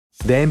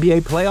The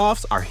NBA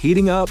playoffs are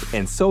heating up,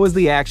 and so is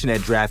the action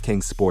at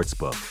DraftKings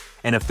Sportsbook,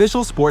 an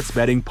official sports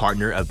betting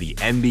partner of the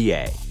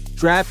NBA.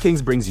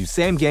 DraftKings brings you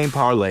same-game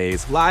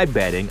parlays, live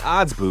betting,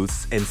 odds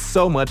boosts, and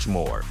so much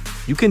more.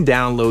 You can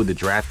download the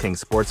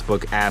DraftKings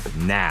Sportsbook app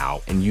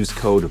now and use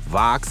code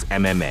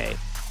VOXMMA.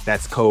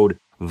 That's code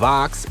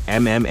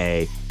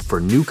VOXMMA for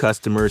new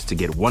customers to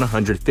get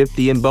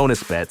 $150 in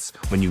bonus bets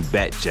when you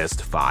bet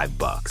just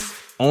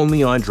 $5.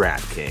 Only on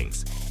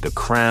DraftKings. The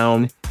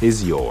crown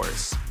is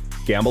yours.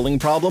 Gambling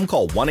problem?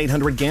 Call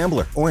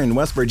 1-800-GAMBLER. Or in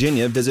West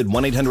Virginia, visit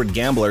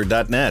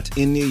 1-800-GAMBLER.net.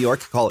 In New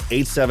York, call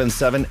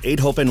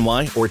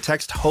 877-8-HOPE-NY or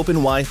text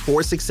HOPE-NY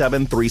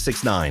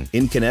 467-369.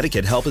 In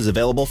Connecticut, help is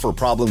available for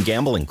problem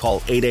gambling.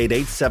 Call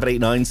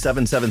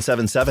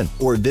 888-789-7777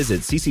 or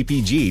visit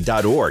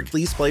ccpg.org.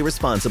 Please play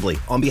responsibly.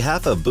 On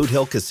behalf of Boot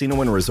Hill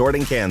Casino and Resort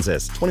in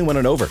Kansas, 21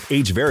 and over.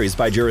 Age varies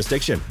by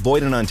jurisdiction.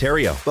 Void in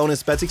Ontario.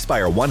 Bonus bets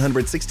expire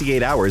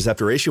 168 hours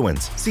after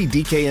issuance. See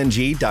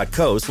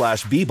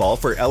dkng.co/bball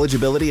for eligibility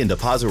and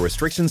deposit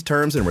restrictions,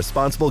 terms, and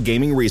responsible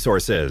gaming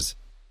resources.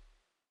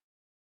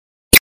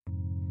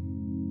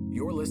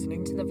 You're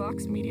listening to the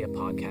Vox Media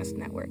Podcast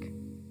Network.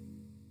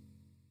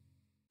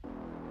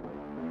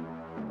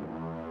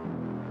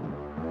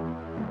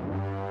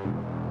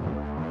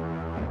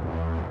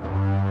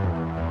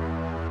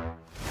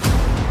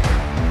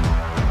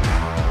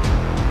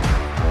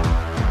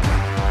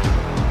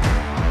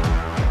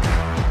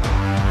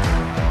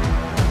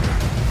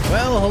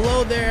 Well,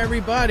 hello there,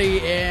 everybody,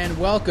 and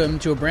welcome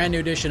to a brand new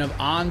edition of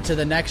On to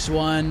the Next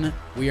One.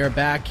 We are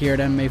back here at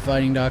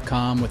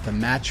MMAfighting.com with the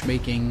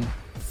matchmaking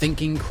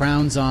thinking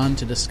crowns on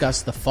to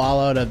discuss the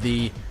fallout of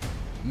the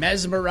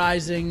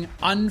mesmerizing,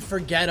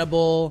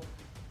 unforgettable,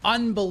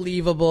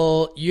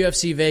 unbelievable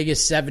UFC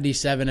Vegas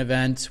 77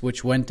 event,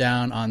 which went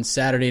down on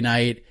Saturday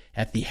night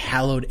at the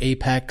hallowed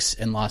Apex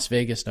in Las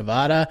Vegas,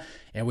 Nevada.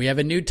 And we have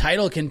a new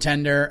title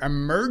contender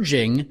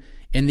emerging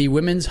in the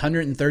women's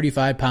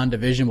 135-pound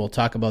division. We'll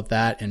talk about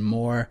that and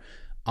more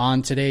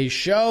on today's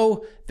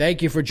show.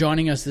 Thank you for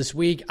joining us this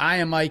week. I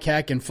am Mike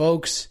Heck, and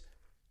folks,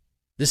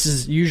 this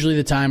is usually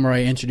the time where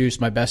I introduce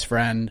my best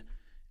friend,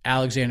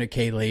 Alexander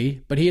K.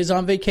 Lee, but he is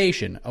on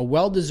vacation, a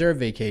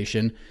well-deserved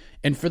vacation,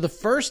 and for the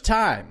first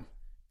time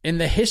in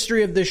the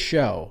history of this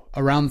show,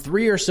 around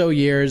 3 or so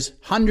years,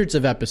 hundreds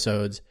of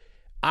episodes,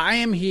 I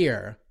am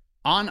here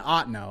on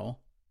Otno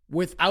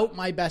without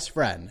my best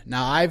friend.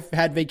 Now, I've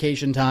had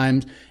vacation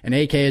times, and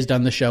AK has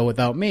done the show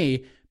without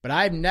me, but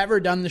I've never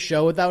done the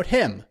show without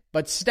him.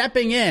 But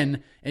stepping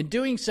in and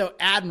doing so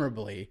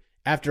admirably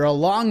after a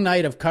long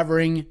night of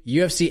covering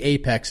UFC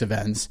Apex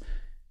events,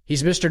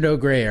 he's Mr. No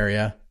Gray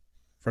Area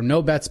from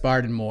No Bets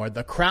Barred and More,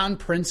 the crown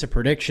prince of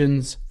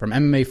predictions from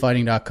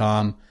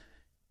MMAfighting.com.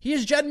 He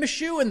is Jed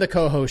Meshew in the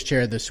co-host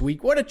chair this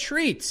week. What a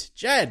treat.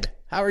 Jed,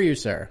 how are you,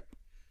 sir?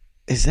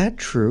 Is that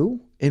true?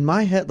 In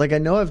my head, like I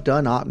know I've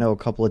done Otno a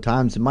couple of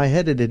times. In my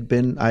head, I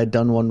had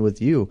done one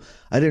with you.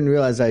 I didn't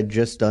realize I had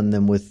just done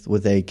them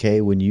with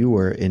AK when you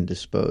were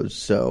indisposed.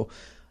 So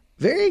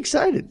very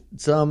excited.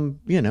 I'll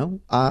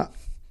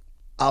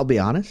be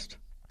honest.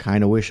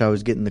 Kind of wish I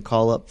was getting the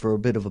call up for a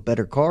bit of a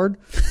better card.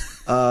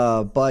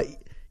 But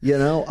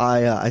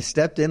I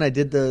stepped in. I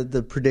did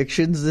the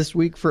predictions this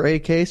week for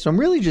AK. So I'm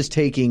really just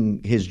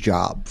taking his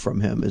job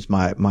from him is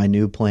my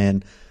new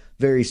plan.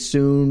 Very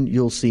soon,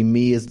 you'll see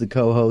me as the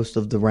co-host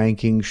of the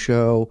ranking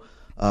show.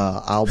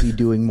 I'll be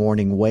doing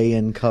morning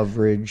weigh-in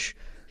coverage.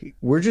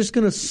 We're just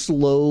going to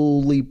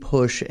slowly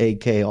push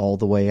AK all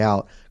the way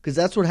out because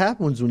that's what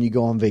happens when you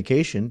go on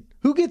vacation.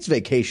 Who gets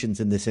vacations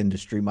in this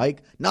industry,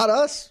 Mike? Not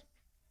us.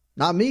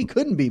 Not me.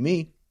 Couldn't be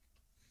me.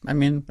 I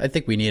mean, I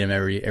think we need him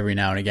every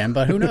now and again,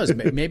 but who knows?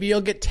 Maybe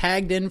you'll get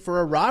tagged in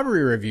for a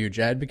robbery review,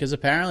 Jed, because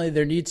apparently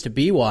there needs to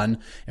be one,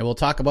 and we'll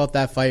talk about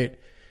that fight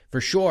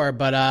for sure.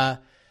 But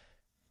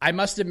I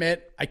must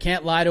admit, I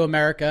can't lie to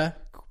America,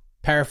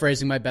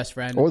 paraphrasing my best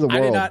friend. Or the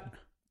world.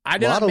 I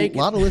did not make it. A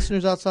lot of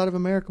listeners outside of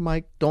America,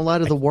 Mike. Don't lie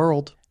to the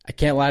world. I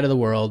can't lie to the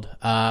world.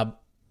 I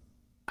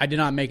did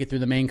not make it through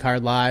the main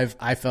card live.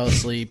 I fell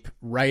asleep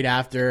right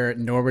after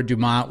Norma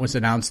Dumont was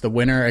announced the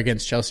winner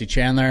against Chelsea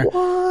Chandler.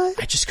 What?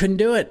 I just couldn't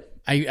do it.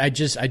 I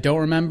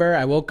don't remember.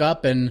 I woke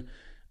up and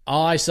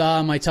all I saw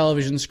on my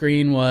television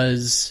screen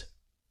was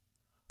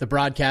the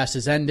broadcast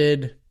has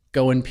ended.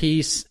 Go in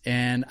peace.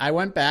 And I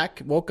went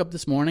back, woke up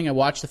this morning, I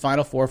watched the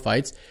final 4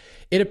 fights.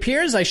 It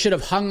appears I should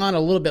have hung on a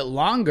little bit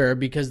longer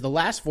because the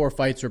last 4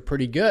 fights were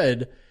pretty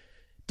good.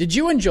 Did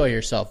you enjoy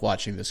yourself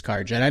watching this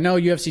card, Jen? I know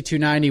UFC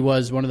 290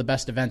 was one of the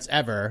best events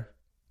ever.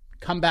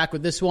 Come back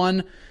with this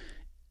one.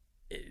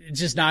 It's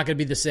just not going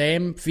to be the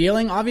same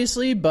feeling,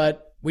 obviously,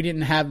 but we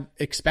didn't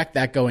expect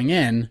that going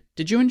in.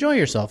 Did you enjoy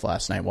yourself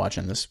last night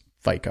watching this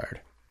fight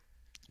card?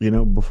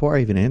 Before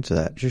I even answer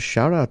that, just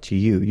shout out to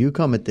you. You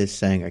come at this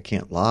saying I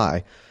can't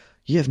lie.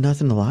 You have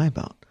nothing to lie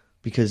about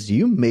because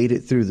you made it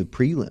through the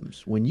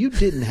prelims when you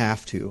didn't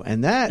have to.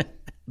 And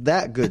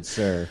that, good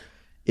sir,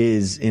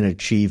 is an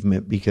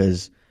achievement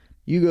because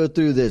you go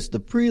through this. The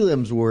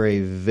prelims were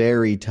a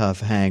very tough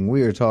hang.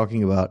 We are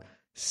talking about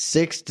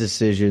 6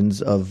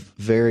 decisions of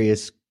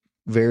various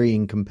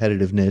varying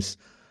competitiveness.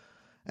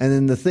 And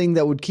then the thing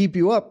that would keep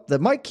you up, that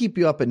might keep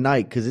you up at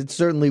night, because it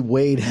certainly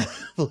weighed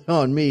heavily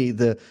on me,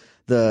 the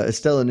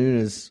Estela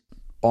Nunes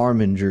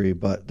arm injury.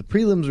 But the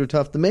prelims were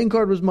tough. The main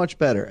card was much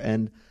better.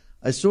 And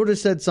I sort of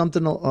said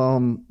something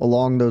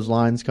along those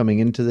lines coming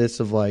into this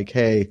of like,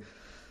 hey,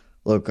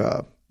 look,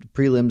 the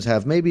prelims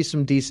have maybe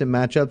some decent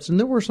matchups. And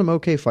there were some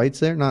okay fights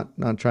there,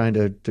 not trying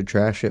to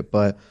trash it,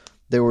 but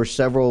there were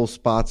several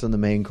spots on the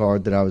main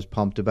card that I was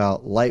pumped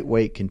about.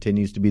 Lightweight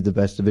continues to be the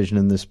best division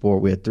in this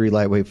sport. We had 3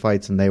 lightweight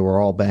fights, and they were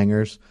all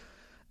bangers.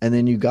 And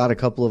then you got a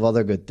couple of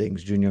other good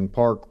things. Jun Young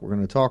Park, we're going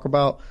to talk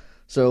about.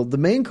 So the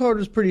main card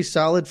was pretty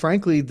solid.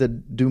 Frankly, the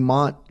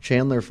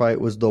Dumont-Chandler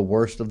fight was the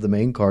worst of the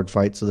main card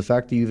fights. So the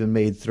fact that you even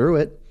made through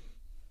it,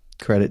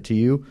 credit to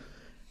you.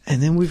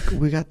 And then we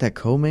got that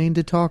co-main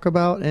to talk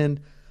about.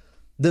 And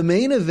the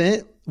main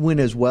event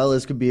went as well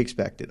as could be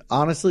expected.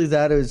 Honestly,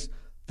 that is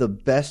the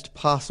best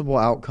possible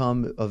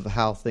outcome of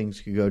how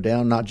things could go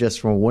down, not just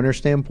from a winner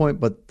standpoint,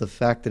 but the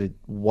fact that it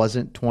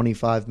wasn't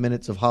 25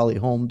 minutes of Holly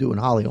Holm doing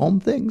Holly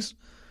Holm things.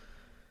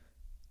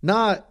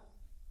 Not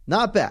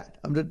bad.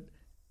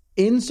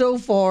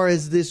 Insofar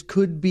as this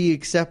could be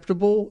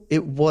acceptable,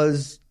 it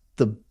was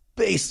the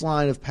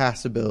baseline of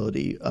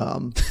passability.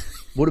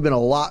 Would have been a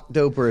lot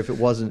doper if it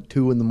wasn't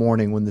 2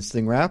 a.m. when this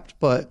thing wrapped,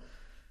 but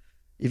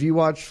if you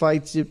watch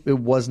fights, it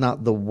was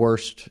not the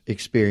worst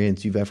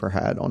experience you've ever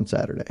had on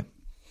Saturday.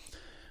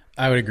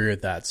 I would agree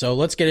with that. So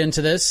let's get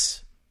into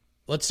this.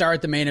 Let's start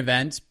at the main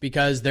event,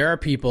 because there are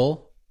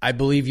people, I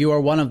believe you are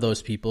one of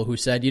those people, who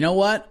said, you know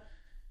what?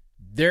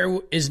 There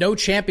is no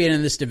champion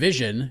in this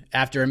division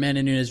after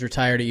Amanda Nunes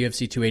retired at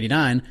UFC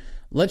 289.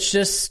 Let's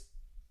just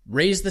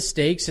raise the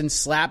stakes and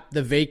slap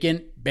the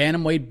vacant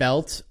bantamweight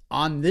belt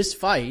on this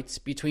fight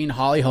between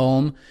Holly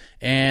Holm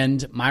and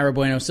Mayra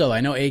Bueno Silva.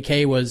 I know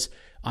AK was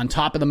on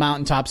top of the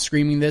mountaintop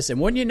screaming this, and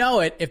wouldn't you know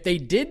it, if they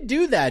did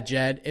do that,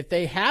 Jed, if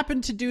they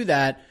happened to do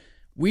that,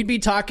 we'd be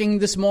talking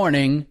this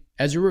morning,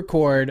 as we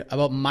record,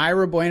 about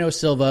Mayra Bueno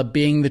Silva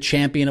being the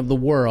champion of the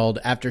world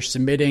after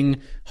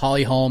submitting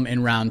Holly Holm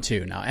in round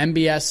 2. Now,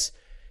 MBS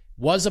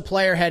was a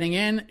player heading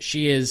in.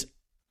 She is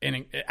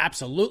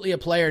absolutely a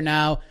player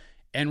now.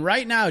 And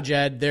right now,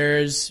 Jed,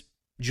 there's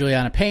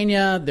Juliana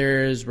Pena,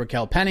 there's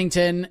Raquel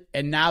Pennington,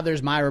 and now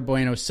there's Mayra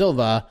Bueno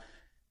Silva.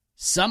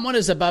 Someone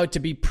is about to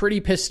be pretty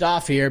pissed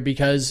off here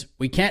because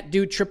we can't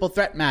do triple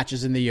threat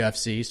matches in the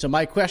UFC. So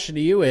my question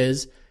to you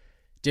is,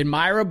 did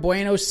Mayra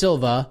Bueno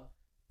Silva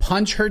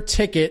punch her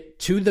ticket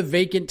to the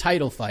vacant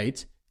title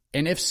fight?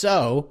 And if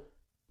so,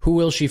 who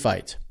will she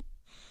fight?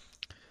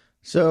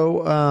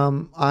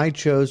 So I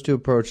chose to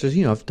approach this.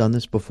 I've done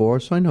this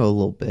before, so I know a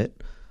little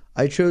bit.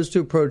 I chose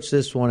to approach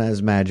this one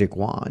as magic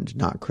wand,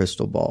 not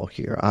crystal ball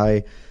here.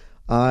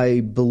 I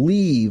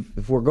believe,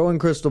 if we're going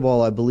crystal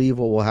ball, I believe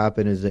what will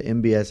happen is that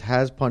MBS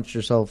has punched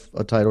herself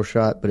a title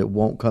shot, but it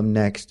won't come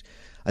next.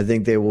 I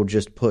think they will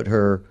just put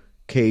her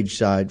cage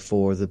side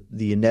for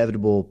the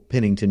inevitable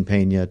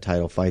Pennington-Pena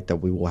title fight that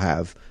we will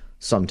have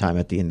sometime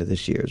at the end of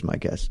this year, is my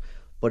guess.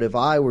 But if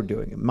I were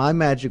doing it, my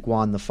magic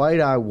wand, the fight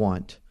I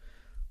want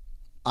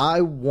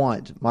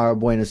Mayra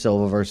Bueno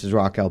Silva versus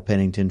Raquel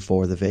Pennington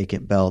for the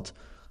vacant belt.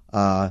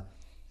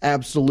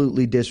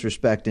 Absolutely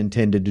disrespect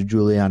intended to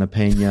Juliana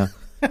Pena.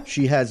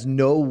 She has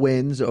no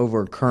wins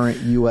over current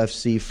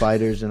UFC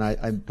fighters, and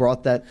I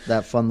brought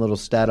that fun little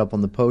stat up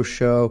on the post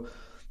show.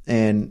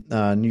 And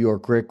New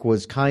York Rick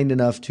was kind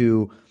enough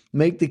to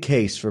make the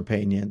case for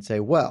Pena and say,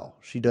 well,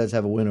 she does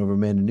have a win over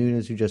Amanda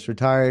Nunes, who just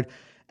retired.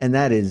 And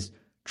that is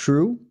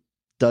true.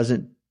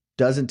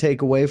 Doesn't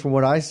take away from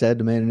what I said.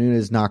 Amanda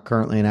Nunes is not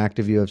currently an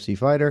active UFC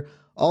fighter.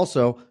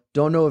 Also,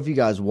 don't know if you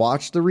guys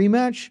watched the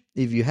rematch.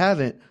 If you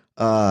haven't,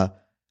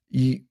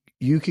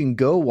 you can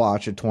go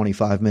watch a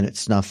 25-minute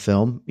snuff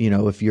film.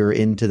 If you're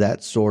into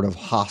that sort of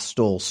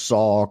hostile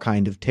Saw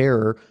kind of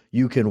terror,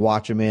 you can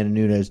watch Amanda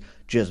Nunes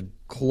just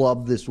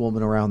club this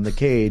woman around the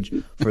cage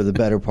for the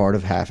better part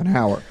of half an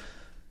hour.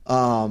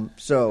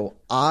 So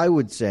I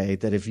would say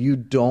that if you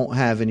don't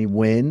have any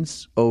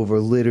wins over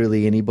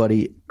literally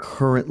anybody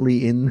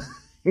currently in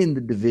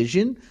the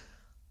division,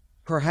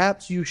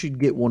 perhaps you should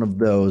get one of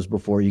those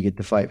before you get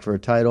to fight for a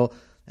title.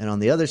 And on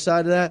the other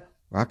side of that,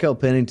 Raquel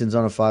Pennington's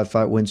on a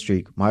 5-fight win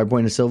streak. Mayra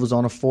Bueno Silva's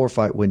on a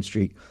 4-fight win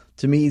streak.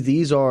 To me,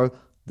 these are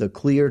the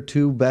clear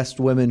 2 best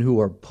women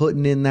who are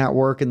putting in that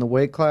work in the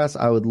weight class.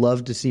 I would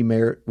love to see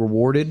merit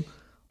rewarded.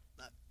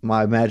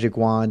 My magic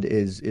wand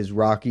is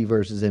Rocky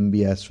versus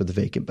MBS for the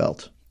vacant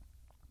belt.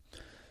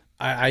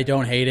 I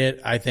don't hate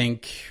it. I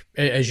think,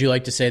 as you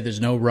like to say, there's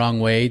no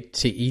wrong way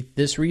to eat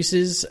this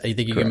Reese's. I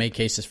think you can make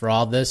cases for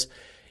all of this.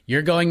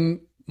 You're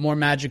going more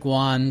magic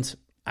wand.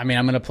 I mean,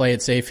 I'm going to play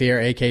it safe here.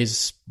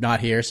 AK's not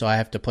here, so I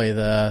have to play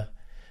the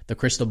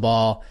crystal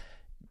ball.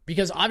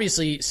 Because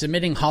obviously,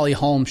 submitting Holly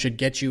Holm should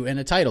get you in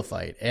a title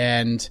fight.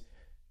 And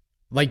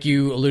like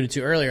you alluded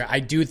to earlier,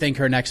 I do think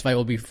her next fight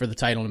will be for the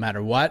title no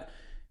matter what.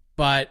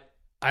 But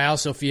I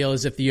also feel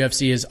as if the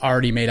UFC has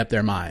already made up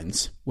their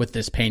minds with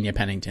this Pena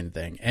Pennington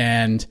thing.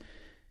 And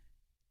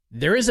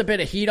There is a bit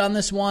of heat on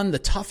this one. The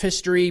tough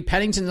history.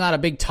 Pennington's not a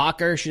big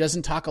talker. She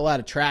doesn't talk a lot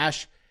of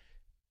trash.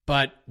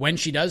 But when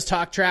she does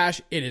talk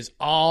trash, it is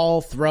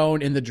all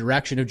thrown in the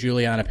direction of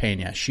Juliana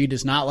Pena. She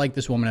does not like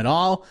this woman at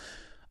all.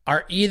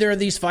 Are either of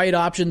these fight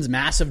options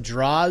massive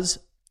draws?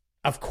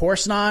 Of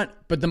course not.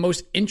 But the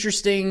most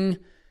interesting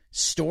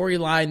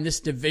storyline this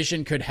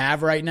division could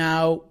have right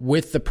now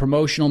with the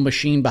promotional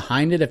machine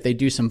behind it, if they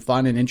do some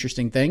fun and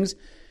interesting things,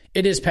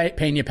 it is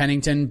Pena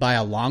Pennington by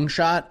a long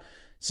shot.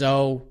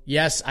 So,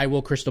 yes, I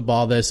will crystal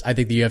ball this. I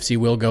think the UFC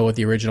will go with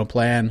the original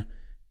plan.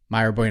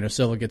 Mayra Bueno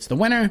Silva gets the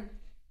winner.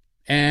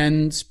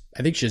 And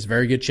I think she has a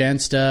very good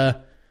chance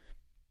to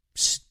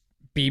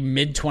be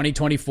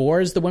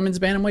mid-2024 as the women's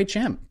bantamweight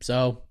champ.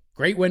 So,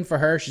 great win for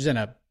her. She's in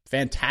a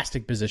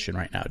fantastic position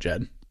right now,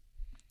 Jed.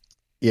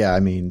 Yeah, I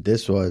mean,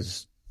 this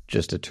was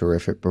just a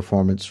terrific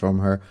performance from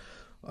her.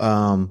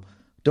 Don't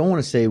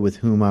want to say with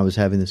whom I was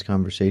having this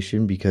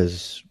conversation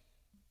because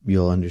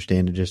you'll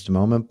understand in just a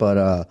moment.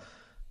 But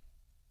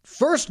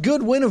first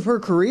good win of her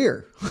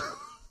career.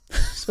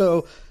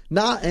 So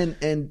not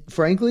and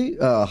frankly,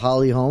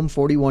 Holly Holm,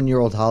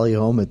 41-year-old Holly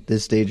Holm at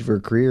this stage of her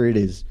career, it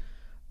is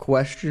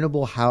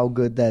questionable how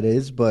good that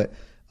is, but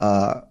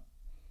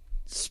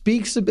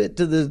speaks a bit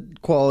to the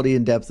quality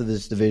and depth of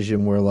this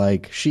division where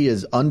like she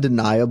is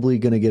undeniably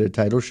going to get a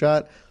title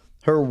shot.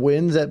 Her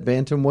wins at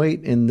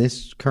bantamweight in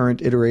this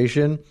current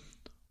iteration,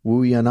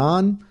 Wu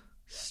Yanan,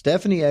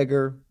 Stephanie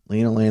Egger,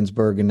 Lena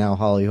Landsberg, and now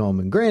Holly Holm.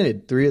 And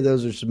granted, 3 of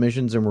those are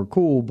submissions and were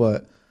cool,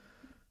 but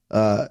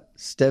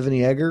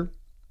Stephanie Egger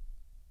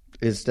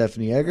is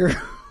Stephanie Egger.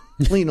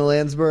 Lena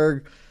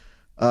Landsberg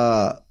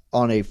on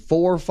a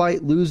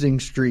 4-fight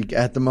losing streak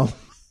at the moment.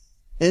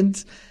 And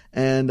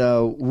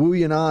Wu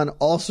Yanan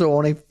also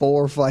on a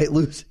 4-fight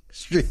losing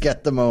streak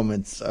at the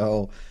moment.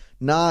 So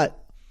not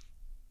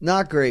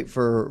great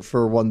for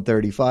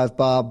 135,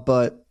 Bob,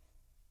 but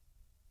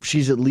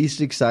she's at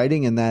least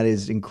exciting, and that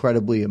is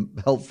incredibly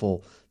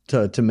helpful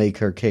to make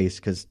her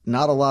case because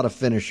not a lot of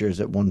finishers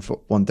at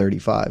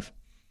 135.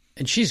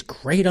 And she's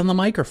great on the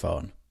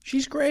microphone.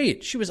 She's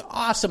great. She was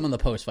awesome on the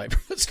post-fight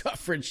press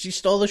conference. She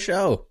stole the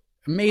show.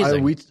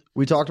 Amazing.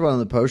 We talked about it on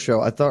the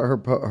post-show. I thought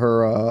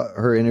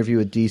her interview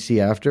with DC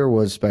after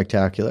was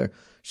spectacular.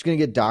 She's going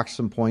to get docked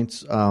some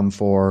points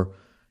for,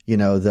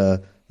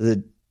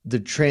 the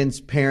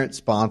transparent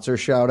sponsor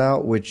shout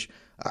out, which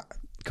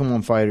come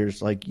on,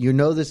 fighters, like,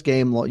 this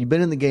game, you've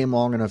been in the game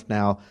long enough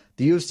now.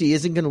 The UFC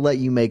isn't going to let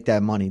you make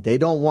that money. They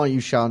don't want you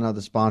shouting out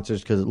the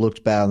sponsors because it looks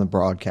bad on the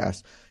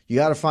broadcast. You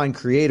got to find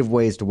creative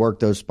ways to work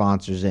those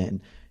sponsors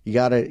in. You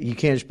can't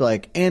just be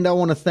like, and I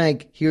want to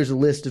here's a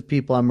list of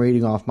people I'm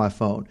reading off my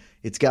phone.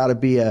 It's got to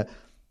be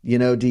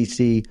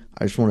DC,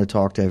 I just want to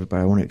talk to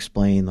everybody. I want to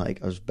explain,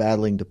 like, I was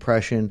battling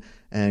depression,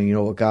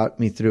 and what got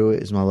me through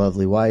it is my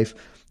lovely wife.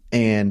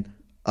 And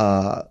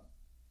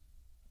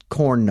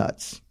corn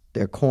nuts.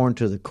 They're corn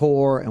to the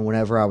core, and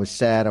whenever I was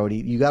sad, I would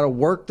eat. You got to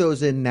work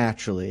those in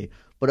naturally.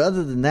 But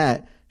other than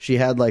that, she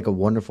had like a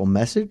wonderful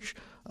message.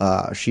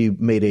 She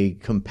made a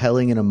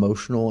compelling and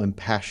emotional,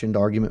 impassioned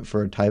argument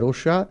for a title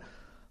shot.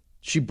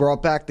 She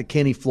brought back the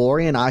Kenny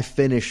Florian I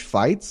finish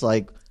fights.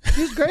 Like,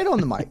 she was great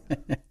on the mic.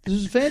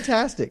 This was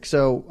fantastic.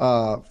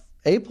 So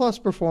A+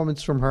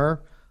 performance from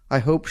her. I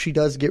hope she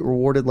does get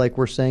rewarded like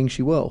we're saying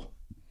she will.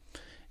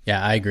 Yeah,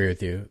 I agree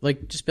with you.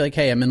 Like, just be like,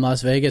 hey, I'm in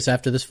Las Vegas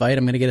after this fight.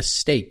 I'm going to get a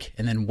steak,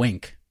 and then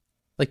wink.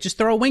 Like, just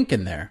throw a wink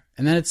in there,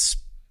 and then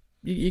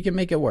you can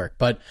make it work.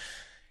 But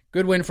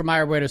good win for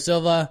Mayra Bueno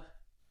Silva.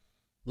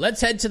 Let's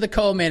head to the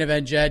co-main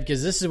event, Jed,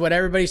 because this is what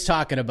everybody's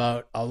talking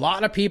about. A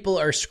lot of people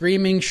are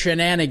screaming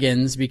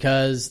shenanigans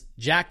because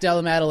Jack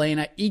Della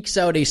Maddalena ekes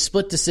out a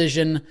split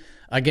decision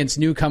against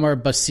newcomer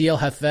Basil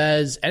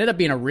Hafez. Ended up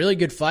being a really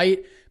good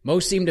fight.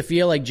 Most seem to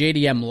feel like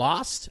JDM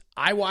lost.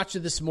 I watched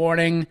it this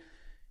morning.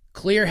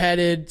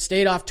 Clear-headed,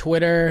 stayed off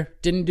Twitter,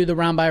 didn't do the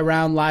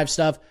round-by-round live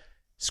stuff.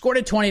 Scored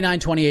at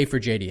 29-28 for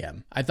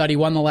JDM. I thought he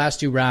won the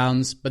last 2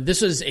 rounds, but this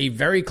was a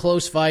very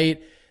close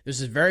fight. This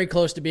is very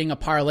close to being a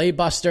parlay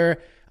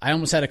buster. I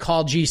almost had to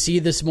call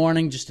GC this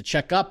morning just to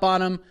check up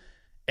on him.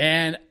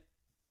 And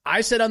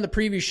I said on the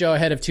preview show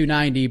ahead of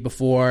 290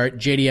 before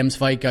JDM's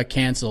fight got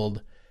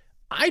canceled,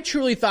 I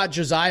truly thought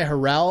Josiah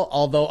Harrell,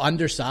 although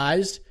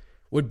undersized,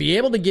 would be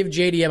able to give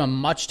JDM a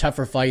much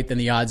tougher fight than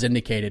the odds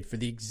indicated for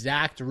the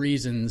exact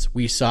reasons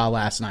we saw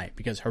last night.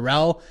 Because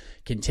Harrell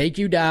can take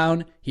you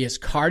down. He has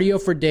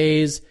cardio for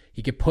days.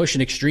 He can push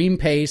an extreme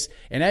pace.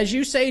 And as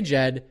you say,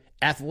 Jed,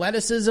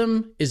 athleticism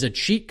is a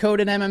cheat code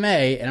in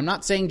MMA. And I'm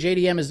not saying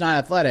JDM is not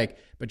athletic,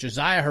 but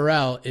Josiah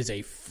Harrell is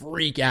a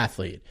freak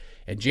athlete.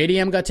 And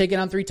JDM got taken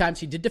on 3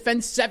 times. He did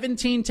defend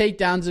 17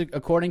 takedowns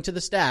according to the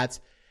stats.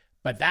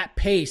 But that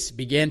pace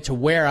began to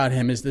wear on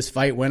him as this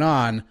fight went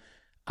on.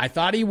 I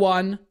thought he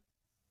won.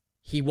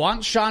 He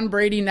wants Sean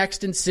Brady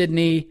next in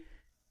Sydney.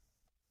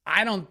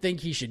 I don't think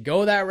he should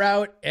go that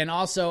route. And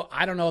also,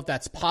 I don't know if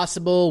that's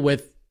possible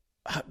with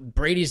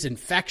Brady's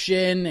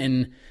infection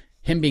and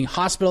him being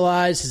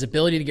hospitalized, his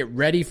ability to get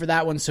ready for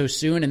that one so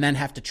soon and then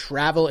have to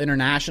travel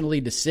internationally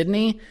to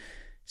Sydney.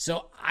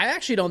 So I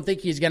actually don't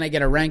think he's going to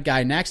get a ranked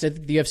guy next. I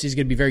think the UFC is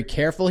going to be very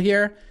careful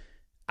here.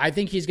 I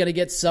think he's going to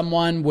get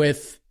someone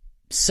with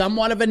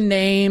somewhat of a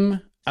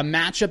name, a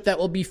matchup that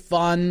will be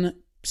fun,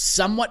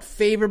 somewhat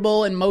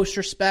favorable in most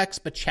respects,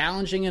 but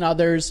challenging in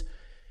others.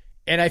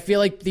 And I feel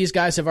like these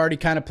guys have already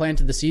kind of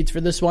planted the seeds for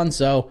this one.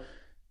 So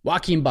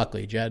Joaquin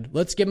Buckley, Jed,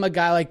 let's give him a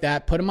guy like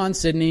that. Put him on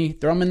Sydney,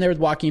 throw him in there with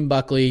Joaquin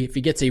Buckley. If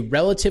he gets a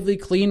relatively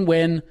clean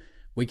win,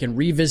 we can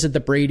revisit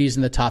the Bradys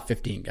and the top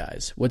 15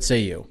 guys. What say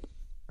you?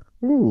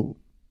 Ooh,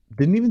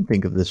 didn't even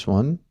think of this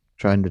one.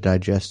 Trying to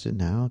digest it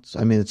now.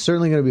 It's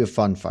certainly going to be a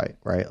fun fight,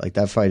 right? Like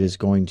that fight is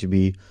going to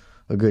be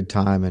a good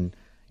time, and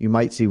you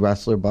might see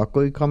wrestler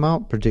Buckley come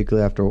out,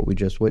 particularly after what we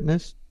just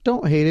witnessed.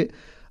 Don't hate it.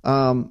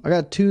 I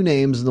got two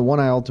names, and the one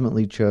I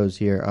ultimately chose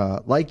here.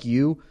 Like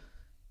you,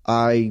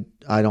 I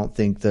don't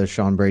think the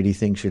Sean Brady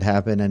thing should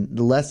happen, and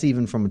less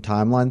even from a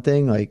timeline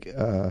thing. Like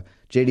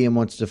JDM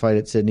wants to fight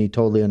at Sydney,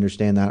 totally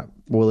understand that,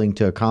 willing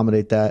to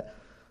accommodate that.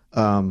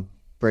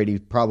 Brady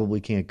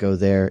probably can't go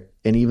there,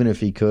 and even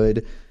if he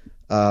could,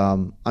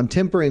 I'm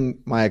tempering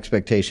my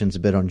expectations a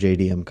bit on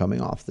JDM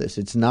coming off this.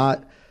 It's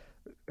not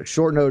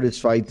short notice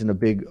fights and a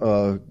big,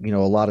 a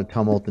lot of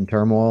tumult and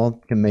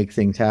turmoil can make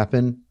things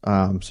happen.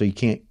 So you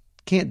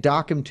can't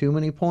dock him too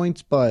many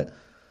points, but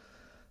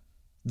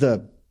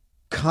the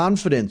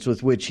confidence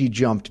with which he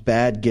jumped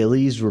bad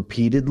gillies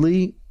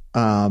repeatedly,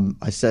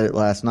 I said it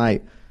last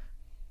night,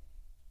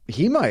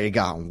 he might have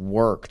gotten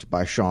worked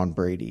by Sean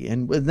Brady.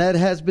 And that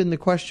has been the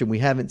question. We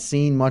haven't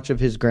seen much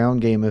of his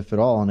ground game, if at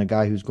all, and a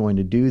guy who's going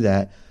to do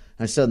that.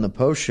 And I said in the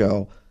post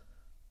show,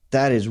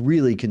 that is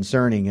really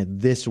concerning in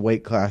this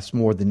weight class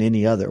more than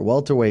any other.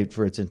 Welterweight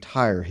for its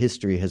entire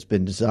history has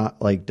been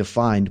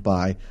defined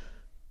by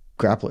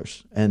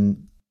grapplers.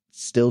 And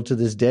still to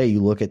this day,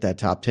 you look at that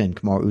top 10,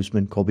 Kamaru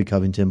Usman, Colby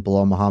Covington,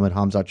 Bilal Muhammad,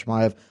 Hamzat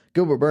Chimaev,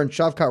 Gilbert Burns,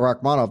 Shavkat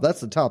Rakhmonov. That's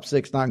the top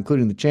 6, not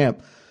including the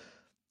champ.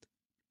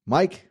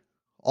 Mike,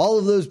 all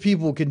of those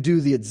people can do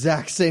the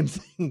exact same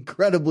thing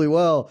incredibly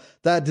well.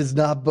 That does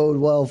not bode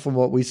well from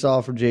what we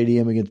saw from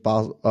JDM against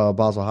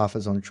Basel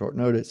Hafiz on short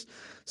notice.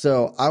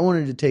 So I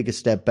wanted to take a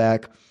step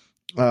back.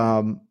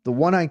 The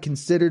one I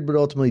considered but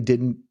ultimately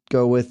didn't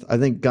go with, I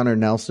think Gunnar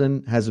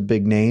Nelson has a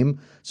big name.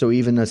 So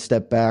even a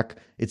step back,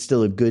 it's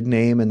still a good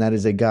name, and that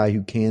is a guy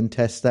who can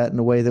test that in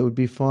a way that would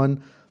be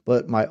fun.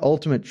 But my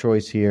ultimate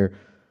choice here,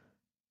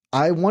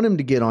 I want him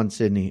to get on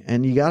Sydney,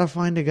 and you got to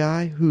find a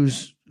guy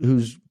who's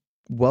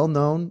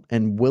well-known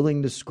and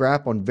willing to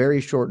scrap on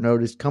very short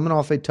notice, coming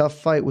off a tough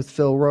fight with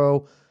Phil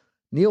Rowe.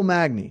 Neil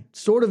Magny.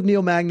 Sort of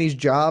Neil Magny's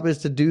job is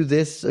to do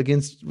this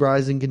against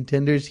rising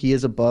contenders. He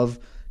is above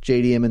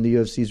JDM in the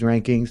UFC's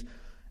rankings.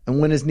 And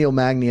when has Neil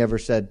Magny ever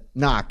said,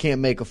 nah, can't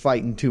make a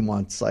fight in 2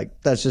 months? Like,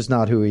 that's just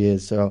not who he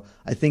is. So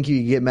I think you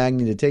can get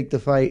Magny to take the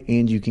fight,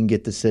 and you can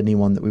get the Sydney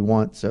one that we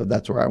want. So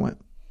that's where I went.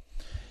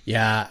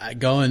 Yeah,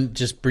 going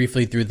just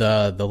briefly through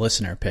the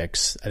listener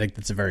picks, I think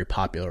that's a very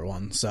popular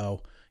one.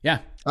 So,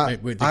 yeah,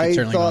 we can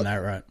certainly go on that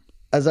route.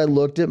 As I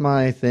looked at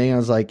my thing, I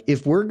was like,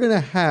 if we're going to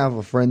have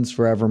a Friends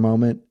Forever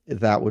moment,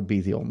 that would be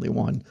the only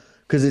one.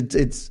 Because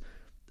it's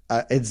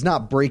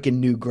not breaking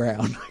new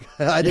ground.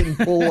 I didn't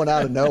pull one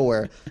out of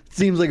nowhere. It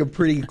seems like a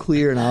pretty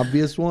clear and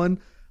obvious one.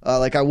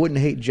 Like, I wouldn't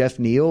hate Jeff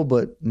Neal,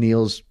 but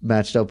Neal's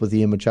matched up with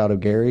Ian Machado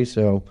Gary,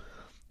 so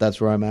that's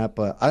where I'm at.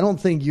 But I don't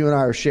think you and I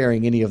are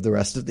sharing any of the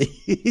rest of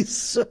these.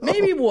 So.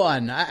 Maybe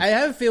one. I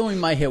have a feeling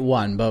we might hit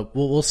one, but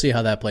we'll see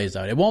how that plays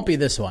out. It won't be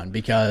this one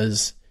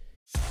because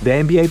the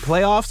NBA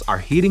playoffs are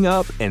heating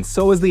up, and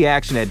so is the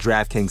action at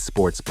DraftKings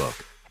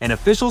Sportsbook, an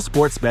official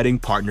sports betting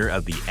partner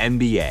of the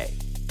NBA.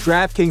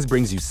 DraftKings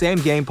brings you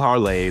same-game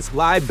parlays,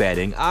 live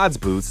betting, odds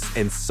boosts,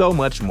 and so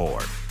much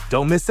more.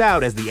 Don't miss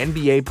out as the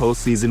NBA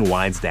postseason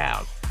winds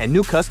down. And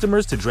new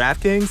customers to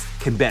DraftKings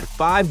can bet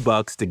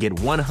 $5 to get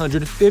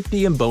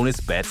 $150 in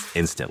bonus bets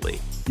instantly.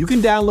 You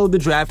can download the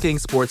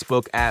DraftKings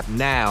Sportsbook app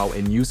now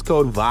and use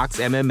code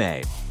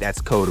VOXMMA.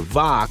 That's code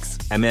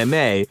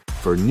VOXMMA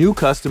for new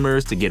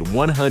customers to get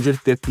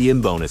 $150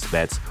 in bonus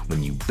bets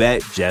when you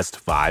bet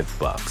just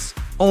 $5.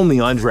 Only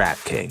on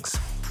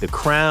DraftKings. The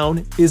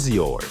crown is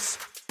yours.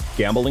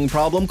 Gambling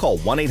problem? Call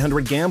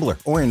 1-800-GAMBLER.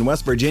 Or in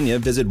West Virginia,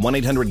 visit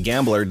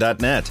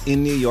 1-800-GAMBLER.net.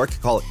 In New York,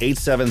 call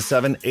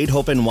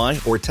 877-8-HOPE-NY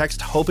or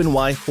text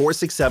HOPE-NY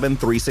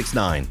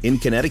 467-369. In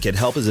Connecticut,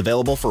 help is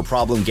available for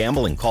problem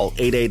gambling. Call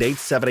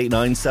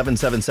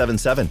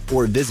 888-789-7777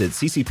 or visit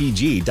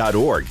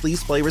ccpg.org.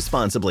 Please play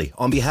responsibly.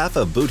 On behalf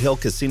of Boot Hill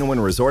Casino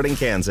and Resort in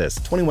Kansas,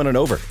 21 and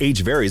over.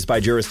 Age varies by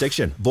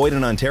jurisdiction. Void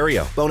in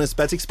Ontario. Bonus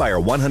bets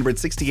expire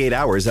 168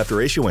 hours after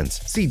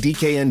issuance. See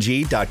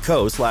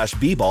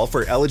dkng.co/bball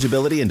for eligibility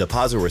and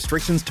deposit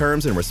restrictions,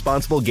 terms, and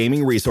responsible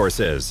gaming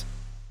resources.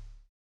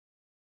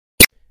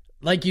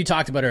 Like you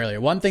talked about earlier,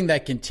 one thing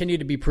that continued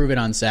to be proven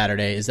on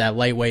Saturday is that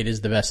lightweight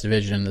is the best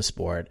division in the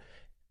sport.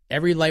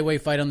 Every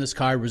lightweight fight on this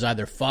card was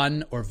either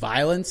fun or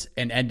violent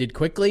and ended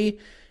quickly.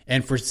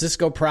 And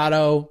Francisco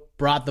Prado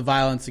brought the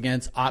violence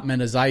against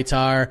Otman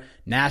Azaitar.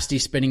 Nasty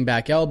spinning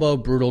back elbow,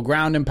 brutal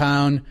ground and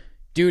pound.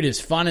 Dude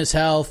is fun as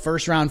hell.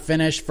 First round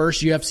finish,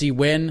 first UFC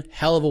win.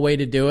 Hell of a way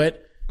to do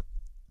it.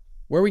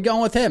 Where are we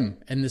going with him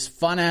in this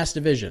fun-ass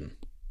division?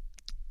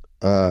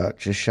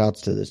 Just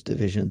shouts to this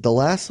division. The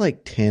last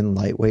 10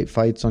 lightweight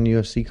fights on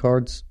UFC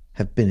cards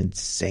have been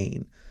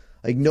insane.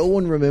 No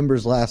one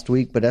remembers last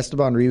week, but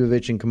Esteban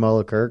Ribovic and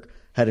Kamala Kirk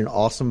had an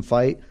awesome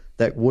fight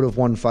that would have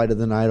won fight of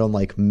the night on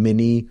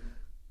mini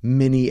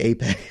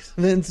Apex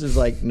events.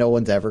 There's no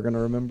one's ever going to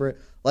remember it.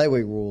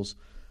 Lightweight rules.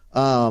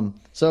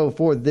 So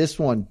for this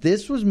one,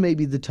 this was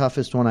maybe the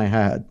toughest one I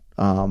had.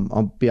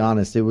 I'll be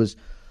honest. It was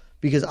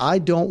because I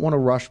don't want to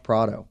rush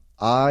Prado.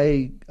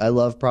 I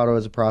love Prado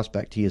as a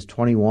prospect. He is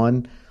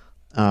 21.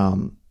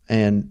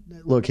 And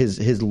look,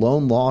 his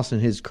lone loss in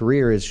his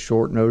career is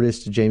short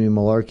notice to Jamie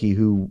Malarkey,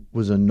 who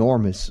was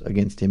enormous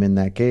against him in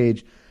that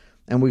cage.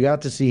 And we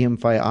got to see him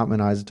fight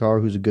Atman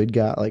Izatar, who's a good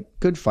guy,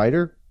 good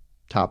fighter,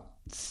 top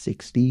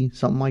 60,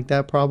 something like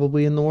that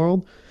probably in the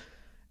world,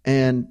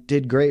 and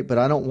did great. But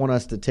I don't want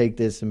us to take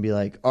this and be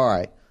like, all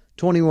right,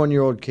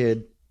 21-year-old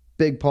kid,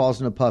 big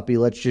paws and a puppy,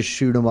 let's just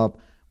shoot him up.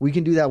 We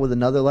can do that with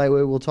another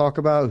lightweight we'll talk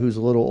about who's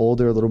a little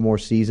older, a little more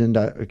seasoned,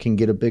 can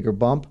get a bigger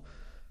bump.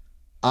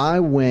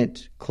 I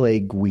went Clay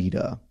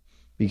Guida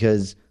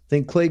because I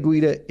think Clay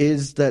Guida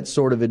is that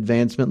sort of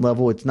advancement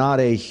level. It's not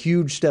a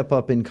huge step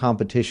up in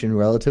competition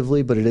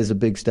relatively, but it is a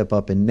big step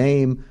up in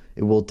name.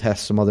 It will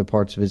test some other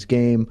parts of his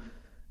game.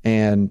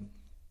 And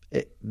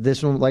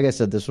this one, like I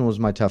said, this one was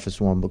my toughest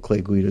one, but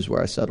Clay Guida is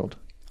where I settled.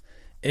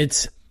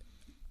 It's,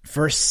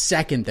 for a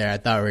second there, I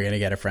thought we were going to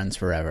get a Friends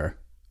Forever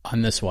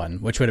on this one,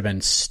 which would have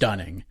been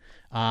stunning.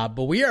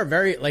 But we are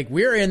very,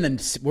 we're in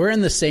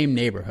the same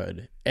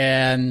neighborhood.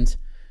 And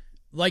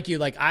like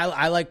you,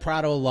 I like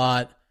Prado a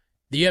lot.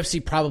 The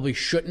UFC probably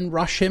shouldn't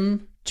rush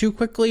him too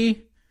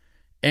quickly.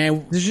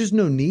 And there's just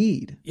no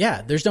need.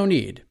 Yeah, there's no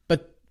need.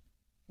 But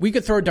we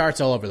could throw darts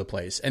all over the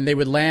place and they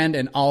would land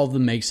and all of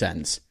them make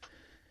sense.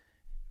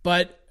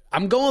 But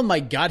I'm going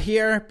my gut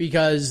here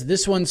because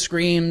this one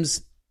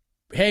screams,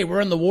 hey,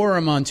 we're in the War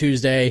Room on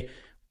Tuesday.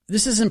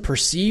 This isn't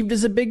perceived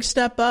as a big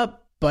step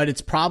up, but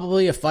it's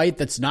probably a fight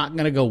that's not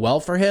going to go well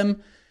for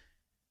him.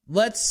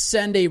 Let's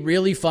send a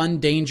really fun,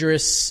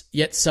 dangerous,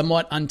 yet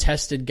somewhat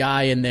untested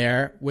guy in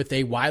there with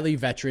a wily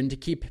veteran to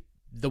keep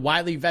the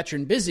wily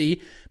veteran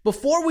busy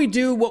before we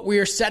do what we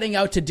are setting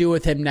out to do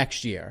with him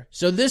next year.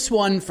 So this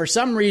one, for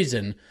some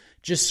reason,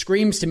 just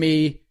screams to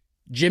me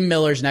Jim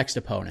Miller's next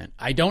opponent.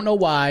 I don't know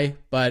why,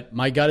 but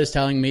my gut is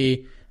telling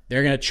me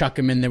they're going to chuck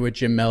him in there with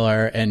Jim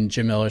Miller, and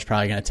Jim Miller's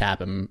probably going to tap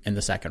him in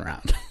the second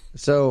round.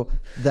 So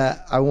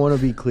that I want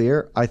to be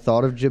clear. I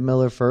thought of Jim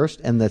Miller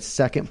first, and the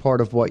second part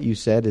of what you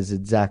said is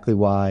exactly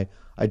why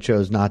I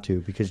chose not to,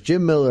 because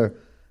Jim Miller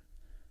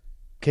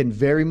can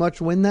very much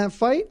win that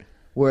fight,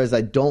 whereas I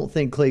don't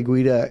think Clay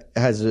Guida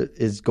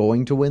is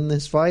going to win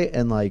this fight.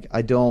 And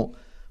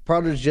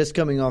Prado's just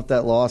coming off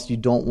that loss. You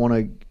don't want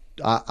to.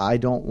 I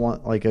don't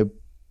want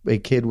a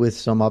kid with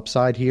some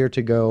upside here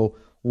to go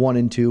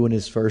 1-2 in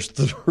his first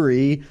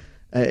 3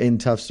 in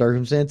tough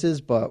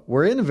circumstances. But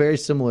we're in a very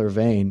similar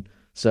vein.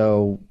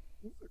 So,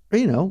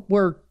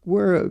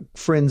 we're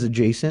friends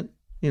adjacent,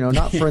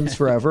 not friends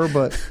forever,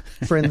 but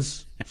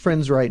friends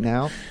right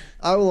now.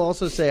 I will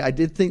also say I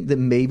did think that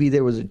maybe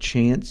there was a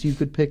chance you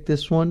could pick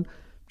this one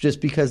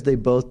just because they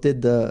both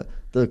did the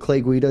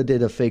Clay Guida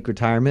did a fake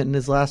retirement in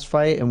his last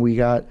fight, and we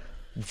got,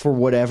 for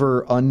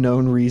whatever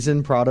unknown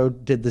reason, Prado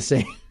did the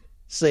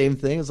same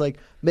thing. It's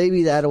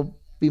maybe that'll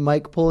be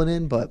Mike pulling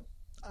in, but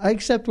I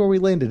accept where we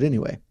landed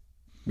anyway.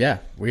 Yeah,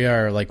 we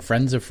are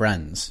friends of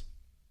friends.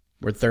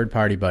 We're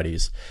third-party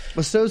buddies.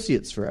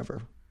 Associates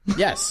forever.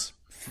 Yes,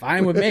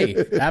 fine with me.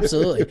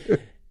 Absolutely.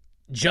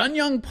 Jun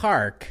Young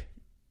Park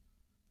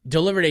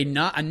delivered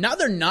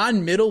another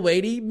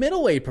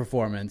middleweight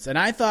performance, and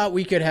I thought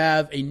we could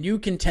have a new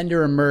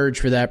contender emerge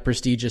for that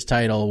prestigious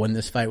title when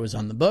this fight was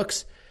on the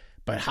books.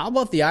 But how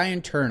about the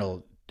Iron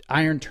Turtle,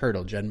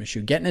 Jed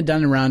Meshew, getting it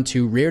done in round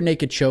 2, rear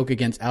naked choke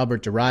against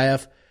Albert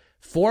Duraev.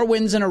 4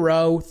 wins in a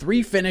row,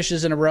 3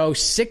 finishes in a row,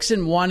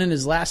 6-1 in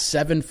his last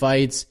 7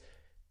 fights.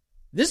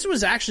 This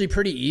was actually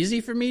pretty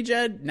easy for me,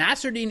 Jed.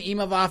 Nasruddin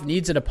Imavov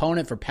needs an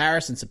opponent for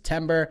Paris in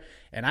September,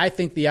 and I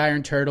think the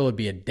Iron Turtle would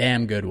be a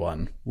damn good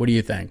one. What do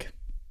you think?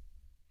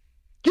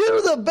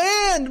 Cue the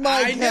band,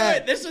 Mike. I knew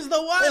it. This is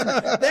the one.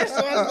 This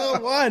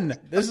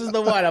is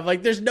the one.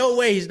 I'm there's no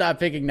way he's not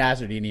picking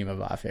Nasruddin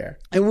Imavov here.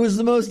 It was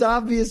the most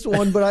obvious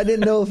one, but I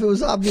didn't know if it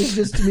was obvious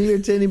just to me or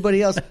to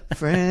anybody else.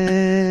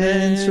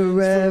 Friends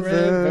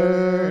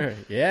forever.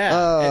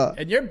 Yeah.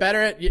 And you're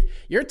better at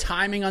your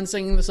timing on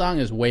singing the song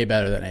is way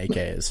better than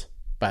AK's,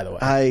 by the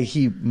way.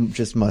 He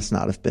just must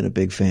not have been a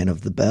big fan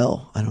of the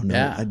bell. I don't know.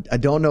 Yeah. I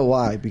don't know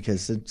why,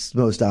 because it's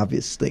the most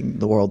obvious thing in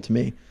the world to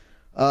me.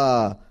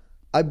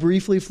 I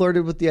briefly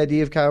flirted with the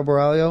idea of Caio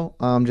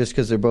Borralho, just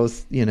because they're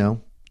both,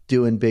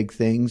 doing big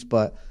things.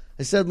 But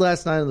I said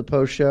last night on the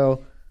post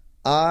show,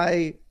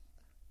 I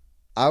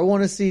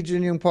want to see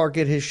Jun Young Park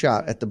get his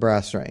shot at the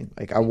brass ring.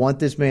 I want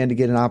this man to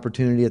get an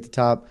opportunity at the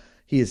top.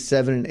 He is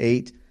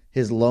 7-8.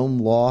 His lone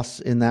loss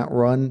in that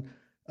run,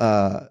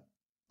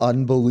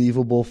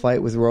 unbelievable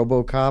fight with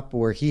RoboCop,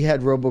 where he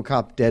had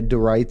RoboCop dead to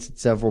rights at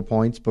several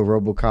points, but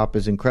RoboCop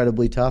is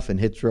incredibly tough and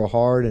hits real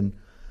hard, and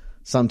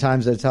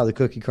sometimes that's how the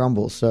cookie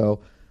crumbles.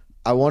 So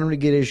I want him to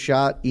get his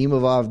shot.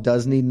 Imavov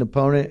does need an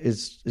opponent.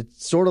 It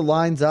sort of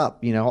lines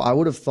up. I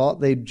would have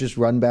thought they'd just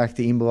run back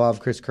the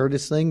Imavov-Chris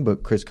Curtis thing,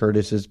 but Chris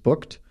Curtis is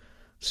booked.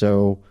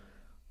 So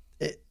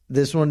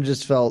this one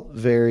just felt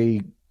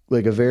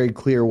like a very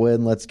clear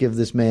win. Let's give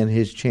this man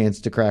his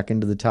chance to crack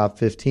into the top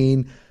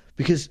 15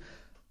 because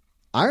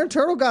Iron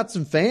Turtle got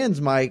some fans,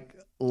 Mike.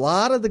 A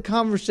lot of the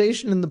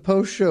conversation in the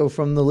post show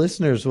from the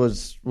listeners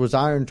was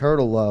Iron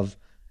Turtle love,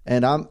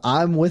 and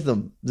I'm with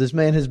him. This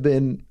man has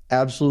been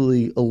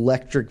absolutely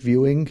electric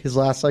viewing his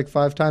last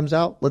 5 times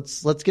out.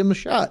 Let's give him a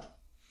shot.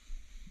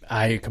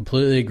 I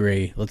completely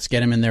agree. Let's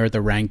get him in there with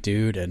the ranked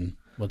dude, and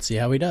let's see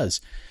how he does.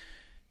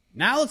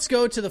 Now let's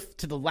go to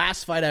the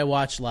last fight I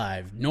watched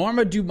live.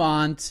 Norma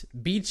Dumont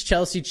beats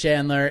Chelsea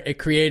Chandler. It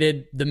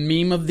created the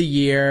meme of the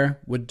year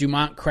with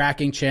Dumont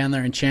cracking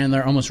Chandler and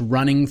Chandler almost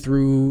running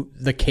through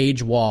the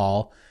cage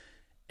wall.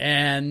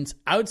 And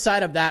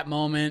outside of that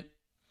moment,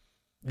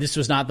 this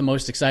was not the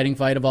most exciting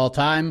fight of all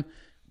time.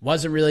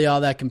 Wasn't really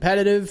all that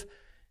competitive.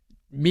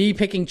 Me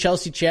picking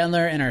Chelsea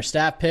Chandler in our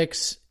staff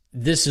picks,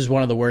 this is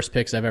one of the worst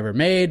picks I've ever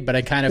made, but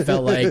I kind of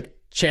felt like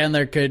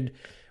Chandler could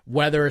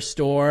weather a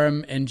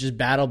storm and just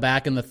battle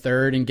back in the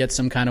third and get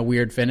some kind of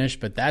weird finish,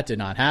 but that did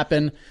not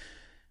happen.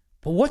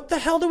 But what the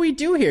hell do we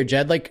do here,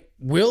 Jed?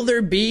 Will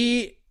there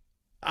be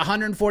a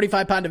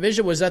 145-pound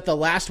division? Was that the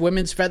last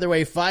women's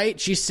featherweight fight?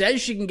 She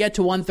says she can get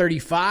to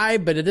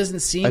 135, but it doesn't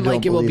seem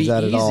like it will be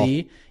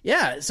easy.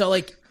 Yeah, so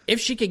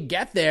if she could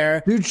get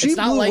there, dude, she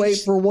blew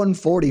weight for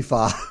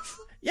 145.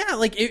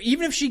 Yeah,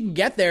 even if she can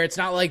get there, it's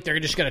not like they're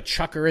just going to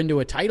chuck her into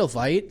a title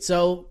fight.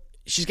 So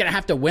she's going to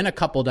have to win a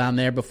couple down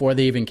there before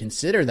they even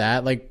consider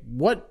that.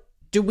 What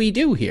do we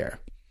do here?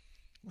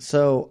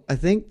 So I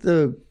think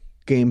the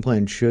game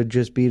plan should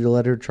just be to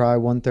let her try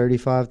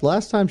 135. The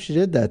last time she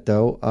did that,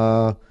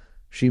 though,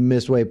 she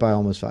missed weight by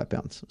almost 5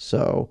 pounds.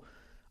 So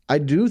I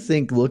do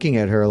think looking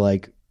at her,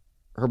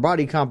 her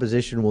body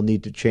composition will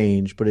need to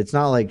change, but it's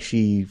not like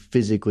she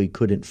physically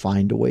couldn't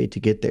find a way to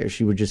get there.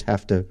 She would just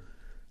have to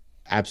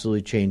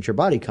absolutely change her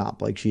body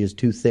comp. She is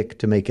too thick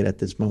to make it at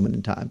this moment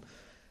in time.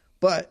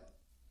 But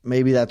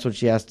maybe that's what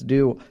she has to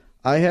do.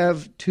 I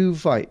have 2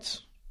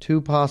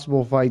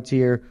 possible fights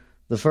here.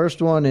 The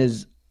first one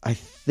is, I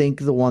think,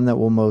 the one that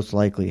will most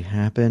likely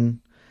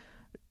happen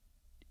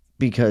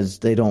because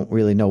they don't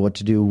really know what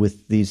to do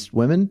with these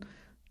women.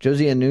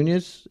 Josiane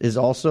Nunes is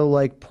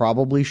also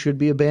probably should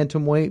be a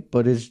bantamweight,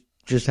 but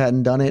just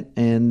hadn't done it,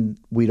 and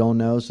we don't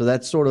know. So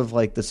that's sort of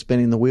the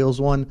spinning the wheels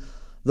one.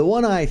 The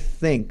one I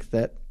think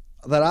that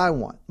I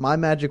want, my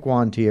magic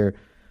wand here,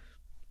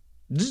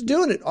 just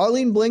doing it.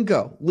 Arlene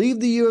Blencowe. Leave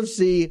the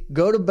UFC.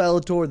 Go to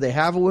Bellator. They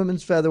have a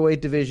women's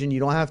featherweight division. You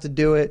don't have to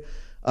do it.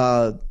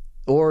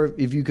 Or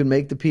if you can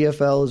make the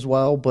PFL as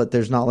well, but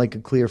there's not a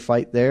clear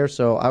fight there.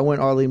 So I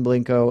went Arlene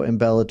Blencowe and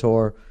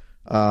Bellator.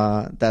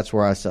 That's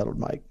where I settled,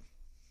 Mike.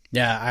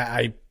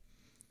 Yeah,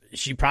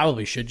 she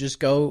probably should just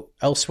go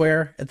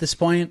elsewhere at this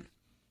point.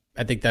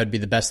 I think that would be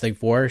the best thing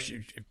for her.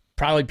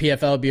 Probably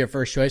PFL would be her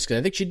first choice because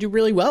I think she'd do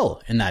really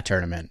well in that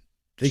tournament.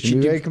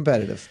 She'd be very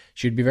competitive.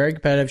 She'd be very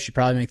competitive. She'd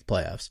probably make the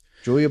playoffs.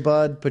 Julia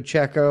Budd,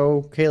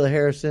 Pacheco, Kayla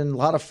Harrison, a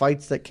lot of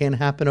fights that can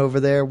happen over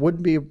there.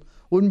 Wouldn't be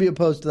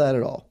opposed to that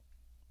at all.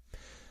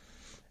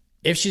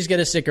 If she's going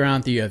to stick around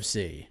at the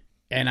UFC,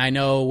 and I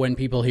know when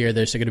people hear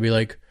this, they're going to be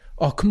like,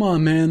 oh, come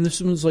on, man,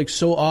 this one's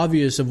so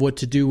obvious of what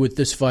to do with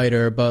this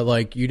fighter,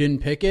 but you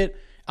didn't pick it.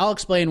 I'll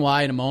explain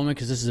why in a moment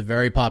because this is a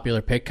very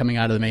popular pick coming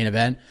out of the main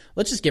event.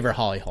 Let's just give her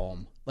Holly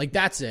Holm.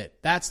 That's it.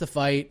 That's the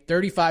fight.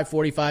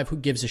 35-45, who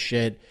gives a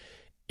shit?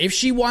 If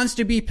she wants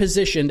to be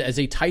positioned as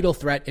a title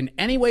threat in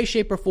any way,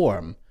 shape, or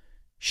form,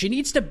 she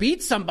needs to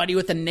beat somebody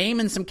with a name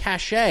and some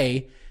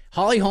cachet.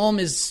 Holly Holm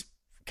is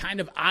kind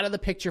of out of the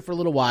picture for a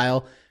little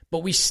while, but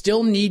we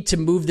still need to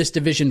move this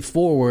division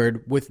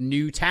forward with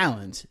new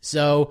talent.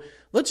 So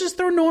let's just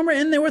throw Norma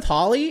in there with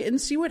Holly and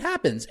see what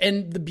happens.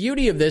 And the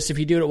beauty of this, if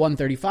you do it at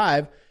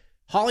 135,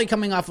 Holly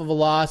coming off of a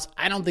loss,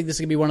 I don't think this is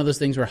going to be one of those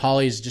things where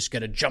Holly's just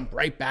going to jump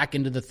right back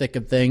into the thick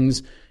of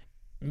things.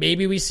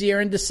 Maybe we see her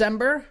in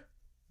December,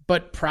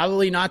 but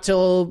probably not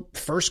till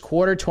first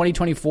quarter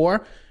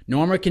 2024.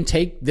 Norma can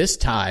take this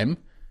time,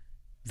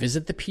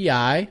 visit the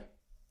PI,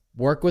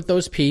 work with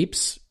those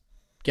peeps,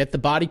 get the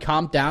body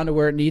comp down to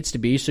where it needs to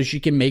be so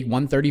she can make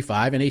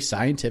 135 in a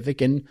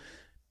scientific and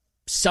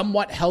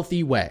somewhat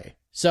healthy way.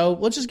 So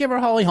let's just give her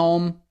Holly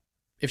Holm.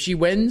 If she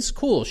wins,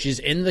 cool. She's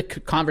in the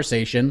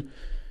conversation.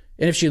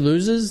 And if she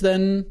loses,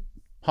 then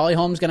Holly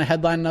Holm's going to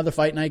headline another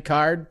fight night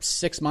card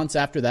 6 months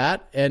after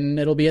that, and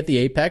it'll be at the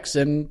Apex,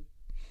 and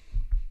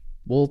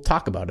we'll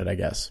talk about it, I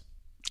guess.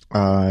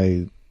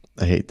 I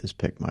hate this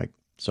pick, Mike.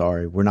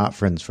 Sorry. We're not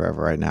friends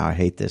forever right now. I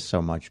hate this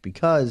so much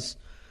because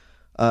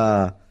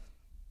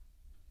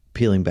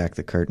peeling back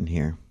the curtain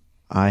here,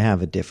 I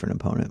have a different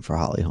opponent for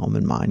Holly Holm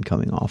in mind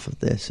coming off of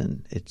this,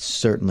 and it's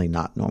certainly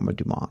not Norma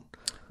Dumont.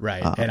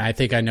 Right, and I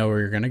think I know where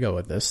you're going to go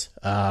with this.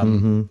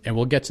 And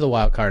we'll get to the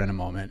wild card in a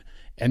moment.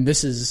 And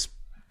this is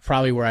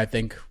probably where I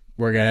think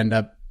we're going to end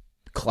up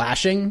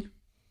clashing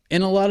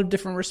in a lot of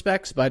different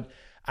respects. But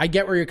I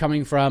get where you're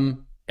coming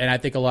from, and I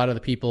think a lot of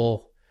the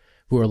people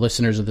who are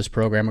listeners of this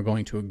program are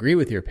going to agree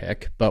with your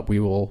pick, but we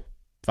will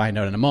find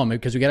out in a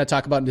moment because we got to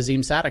talk about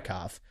Nazim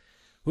Sadikov,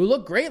 who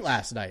looked great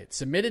last night.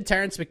 Submitted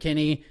Terrence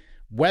McKinney,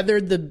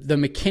 weathered the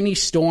McKinney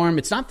storm.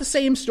 It's not the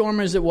same storm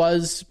as it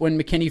was when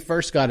McKinney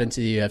first got into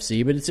the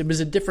UFC, but it was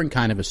a different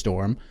kind of a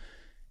storm.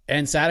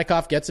 And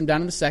Sadikov gets him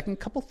down in the second,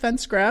 couple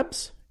fence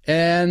grabs,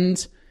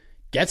 and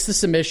gets the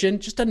submission.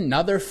 Just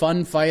another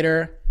fun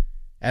fighter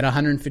at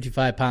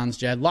 155 pounds,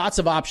 Jed. Lots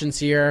of options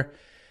here.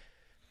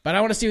 But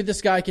I want to see what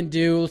this guy can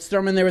do. Let's throw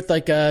him in there with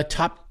like a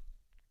top,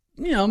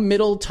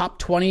 middle, top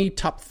 20,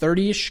 top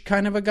 30-ish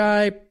kind of a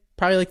guy.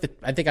 Probably like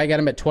I think I got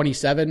him at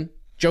 27.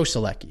 Joe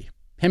Selecki.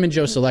 Him and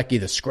Joe Selecki,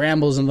 the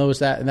scrambles in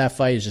that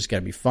fight is just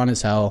going to be fun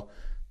as hell.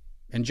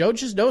 And Joe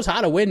just knows how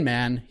to win,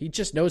 man. He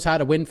just knows how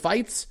to win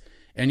fights,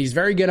 and he's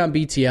very good on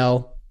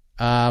BTL.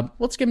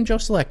 Let's give him Joe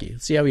Selecki.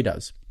 Let's see how he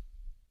does.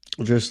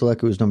 Joe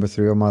Selecki was number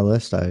 3 on my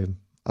list. I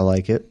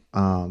like it.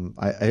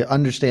 I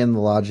understand the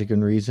logic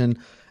and reason.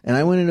 And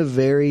I went in a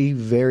very,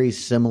 very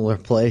similar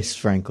place,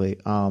 frankly.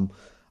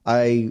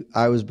 I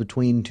was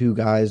between two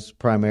guys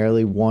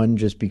primarily. One,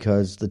 just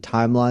because the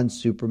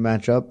timeline's super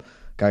match up.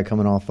 Guy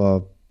coming off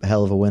a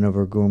hell of a win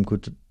over Guram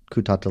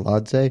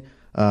Kutateladze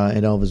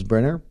and Elvis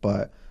Brenner.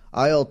 But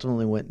I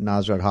ultimately went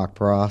Nasrat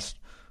Haqparast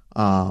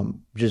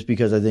just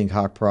because I think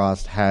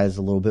Haqparast has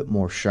a little bit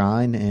more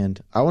shine. And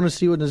I want to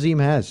see what Nazim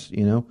has,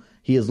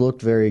 He has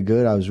looked very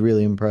good. I was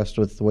really impressed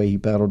with the way he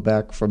battled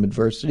back from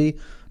adversity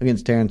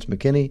against Terrence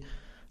McKinney.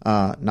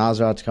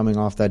 Nasrat's coming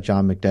off that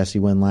John McDessie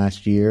win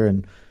last year,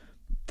 and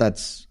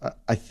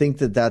I think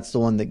that's the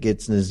one that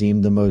gets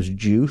Nazim the most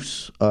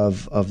juice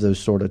of those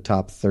sort of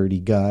top 30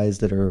 guys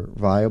that are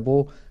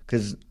viable,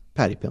 because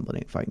Paddy Pimblett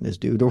ain't fighting this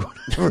dude or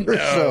whatever.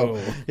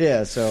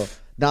 No. So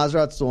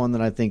Nasrat's the one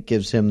that I think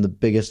gives him the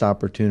biggest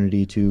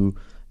opportunity to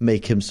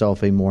make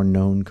himself a more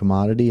known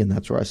commodity, and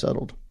that's where I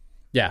settled.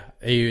 Yeah,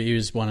 he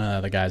was one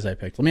of the guys I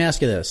picked. Let me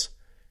ask you this.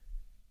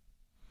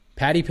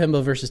 Paddy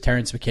Pimblett versus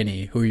Terrence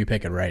McKinney, who are you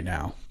picking right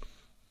now?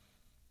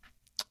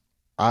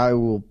 I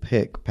will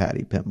pick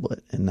Paddy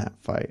Pimblett in that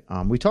fight.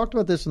 We talked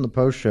about this in the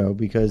post show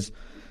because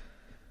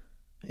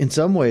in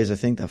some ways I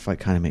think that fight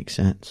kind of makes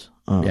sense.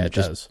 Yeah, it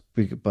does.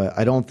 But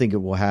I don't think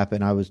it will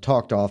happen. I was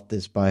talked off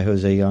this by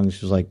Jose Young.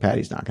 She was like,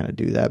 Paddy's not going to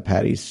do that.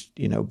 Paddy's,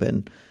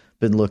 been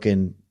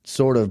looking,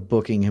 sort of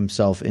booking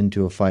himself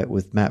into a fight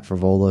with Matt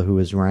Frivola, who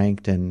is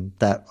ranked, and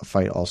that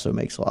fight also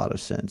makes a lot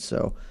of sense.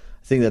 So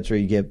I think that's where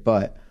you get.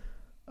 But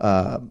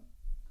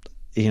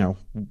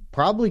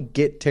probably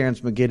get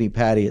Terrence McKinney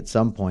Paddy at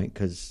some point,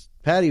 because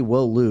Paddy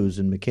will lose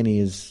and McKinney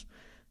is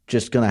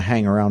just going to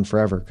hang around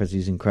forever because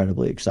he's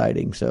incredibly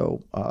exciting.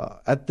 So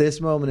at this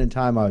moment in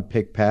time, I would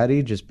pick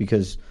Paddy just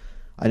because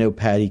I know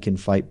Paddy can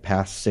fight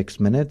past 6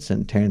 minutes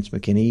and Terrence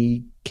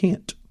McKinney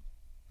can't.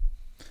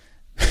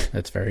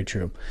 That's very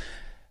true.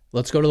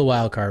 Let's go to the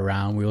wild card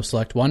round. We will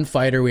select one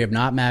fighter we have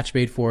not match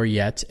made for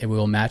yet, and we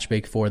will match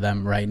make for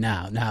them right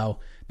now. Now,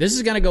 this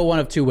is going to go one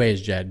of two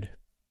ways, Jed.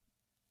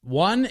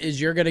 One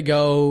is you're going to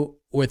go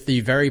with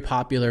the very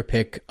popular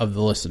pick of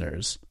the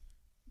listeners,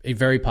 a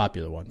very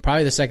popular one,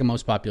 probably the second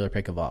most popular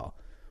pick of all.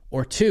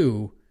 Or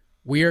two,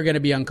 we are going to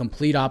be on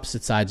complete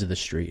opposite sides of the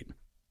street,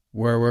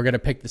 where we're going to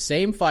pick the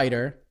same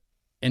fighter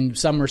in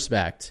some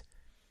respect,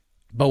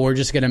 but we're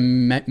just going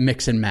to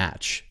mix and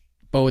match,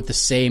 but with the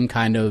same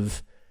kind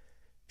of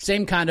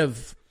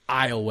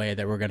aisle way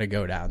that we're going to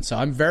go down. So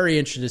I'm very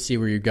interested to see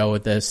where you go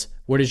with this.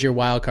 What is your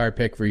wild card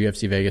pick for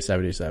UFC Vegas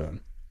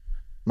 77?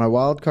 My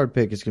wild card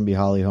pick is going to be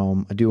Holly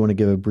Holm. I do want to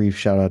give a brief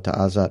shout out to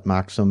Azat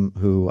Maxim,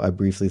 who I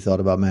briefly thought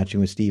about matching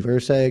with Steve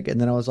Erceg,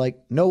 and then I was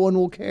like, no one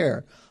will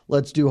care.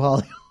 Let's do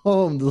Holly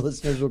Holm. The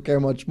listeners will care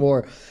much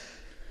more.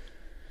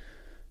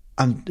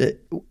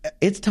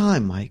 It's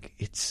time, Mike.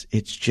 It's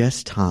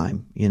just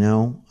time.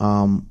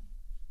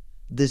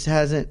 This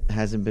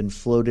hasn't been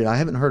floated. I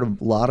haven't heard a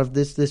lot of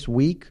this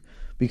week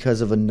because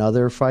of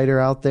another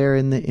fighter out there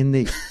in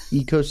the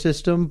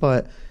ecosystem,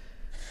 but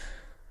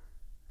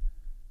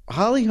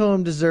Holly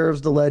Holm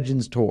deserves the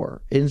Legends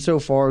Tour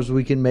insofar as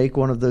we can make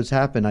one of those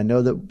happen. I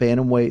know that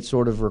bantamweight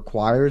sort of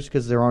requires,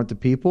 because there aren't the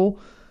people,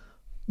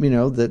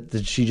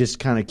 that she just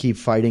kind of keep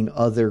fighting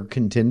other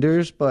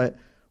contenders, but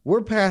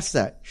we're past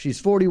that. She's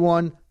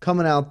 41,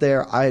 coming out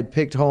there. I had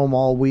picked Holm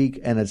all week,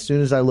 and as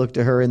soon as I looked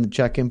at her in the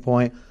check-in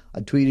point,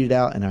 I tweeted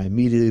out, and I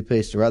immediately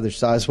placed a rather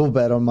sizable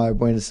bet on my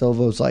Buena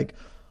Silva. It was like,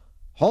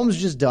 Holm's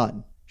just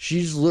done.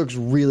 She just looks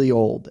really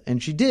old,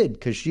 and she did,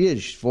 because she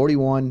is. She's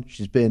 41.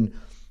 She's been...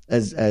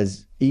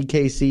 As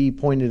EKC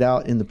pointed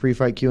out in the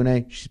pre-fight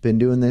Q&A, she's been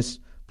doing this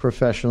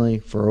professionally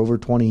for over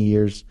 20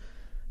 years.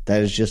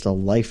 That is just a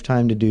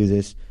lifetime to do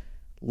this.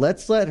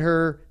 Let's let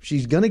her.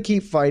 She's going to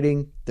keep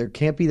fighting. There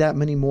can't be that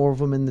many more of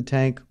them in the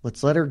tank.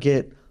 Let's let her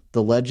get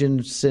the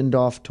Legend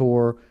send-off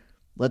tour.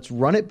 Let's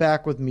run it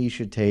back with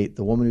Miesha Tate,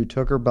 the woman who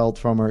took her belt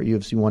from her at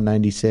UFC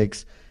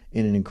 196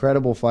 in an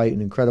incredible fight,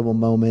 an incredible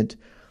moment.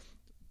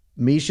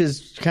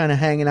 Miesha's kind of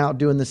hanging out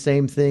doing the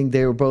same thing.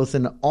 They were both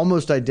in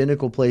almost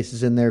identical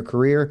places in their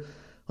career.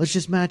 Let's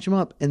just match them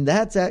up. And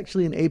that's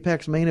actually an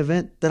Apex main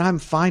event that I'm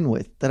fine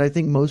with, that I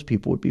think most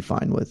people would be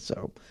fine with.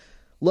 So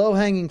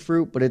low-hanging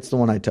fruit, but it's the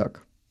one I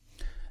took.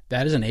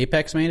 That is an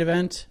Apex main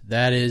event.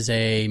 That is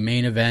a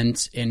main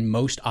event in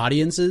most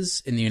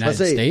audiences in the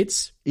United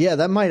States. Yeah,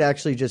 that might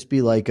actually just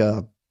be like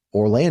a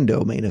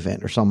Orlando main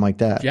event or something like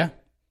that. Yeah.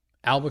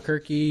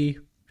 Albuquerque.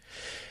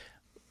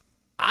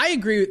 I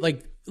agree.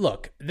 Like,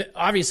 look,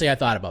 obviously I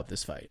thought about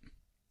this fight.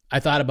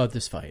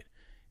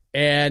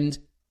 And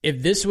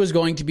if this was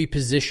going to be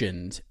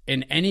positioned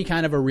in any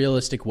kind of a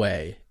realistic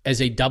way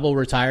as a double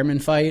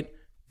retirement fight,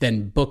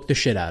 then book the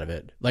shit out of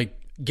it. Like,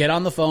 get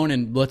on the phone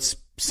and let's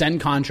send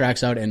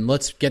contracts out and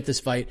let's get this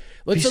fight.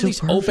 Let's at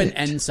least open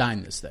and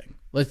sign this thing.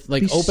 Let's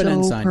open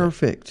and sign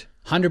perfect.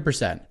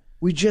 100%.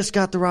 We just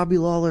got the Robbie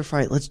Lawler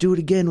fight. Let's do it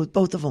again with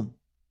both of them.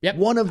 Yep.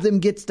 One of them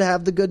gets to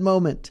have the good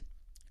moment.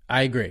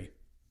 I agree.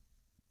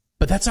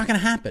 But that's not going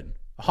to happen.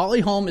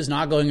 Holly Holm is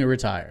not going to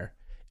retire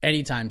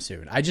anytime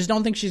soon. I just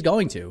don't think she's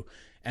going to.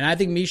 And I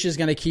think Misha's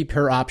going to keep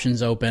her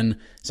options open.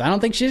 So I don't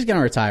think she's going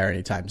to retire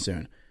anytime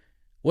soon.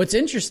 What's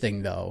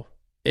interesting, though,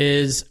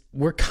 is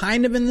we're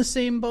kind of in the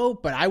same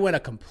boat, but I went a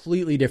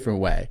completely different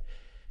way.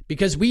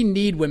 Because we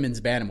need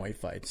women's bantamweight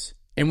fights.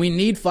 And we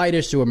need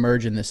fighters to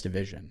emerge in this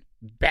division.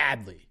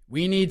 Badly.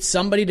 We need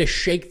somebody to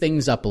shake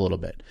things up a little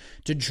bit.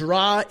 To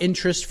draw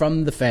interest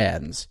from the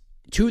fans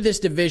to this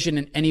division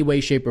in any way,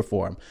 shape, or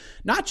form.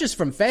 Not just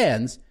from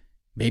fans,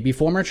 maybe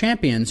former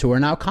champions who are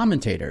now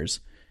commentators,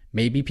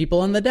 maybe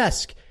people on the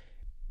desk,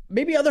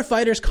 maybe other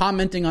fighters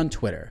commenting on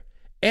Twitter.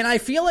 And I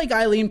feel like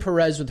Eileen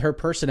Perez, with her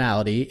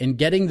personality and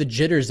getting the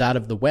jitters out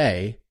of the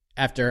way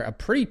after a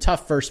pretty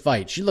tough first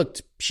fight,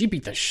 she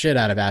beat the shit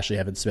out of Ashley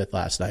Evans-Smith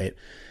last night.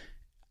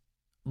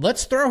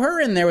 Let's throw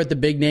her in there with the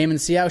big name and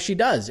see how she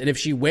does. And if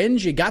she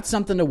wins, you got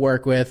something to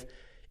work with.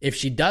 If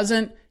she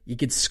doesn't, you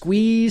could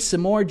squeeze some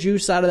more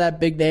juice out of that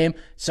big name.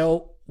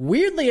 So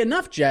weirdly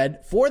enough,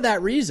 Jed, for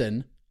that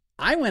reason,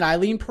 I went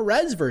Eileen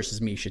Perez versus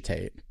Misha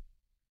Tate.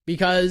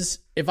 Because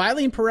if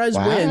Eileen Perez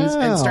wins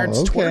and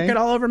starts twerking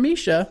all over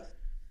Misha,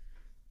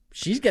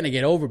 she's going to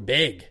get over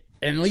big.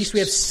 And at least we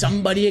have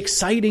somebody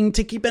exciting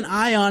to keep an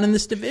eye on in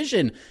this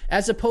division.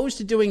 As opposed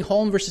to doing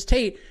Holm versus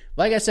Tate.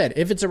 Like I said,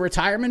 if it's a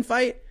retirement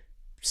fight,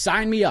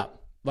 sign me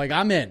up. Like,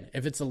 I'm in.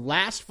 If it's the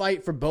last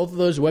fight for both of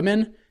those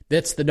women,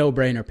 that's the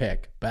no-brainer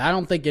pick. But I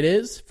don't think it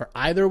is for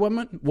either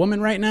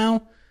woman right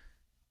now.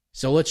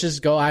 So let's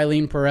just go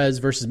Eileen Perez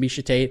versus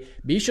Misha Tate.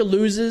 Misha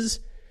loses.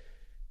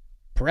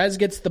 Perez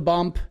gets the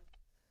bump.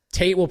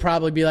 Tate will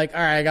probably be like,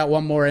 all right, I got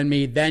one more in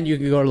me. Then you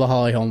can go to the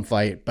Holly Holm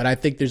fight. But I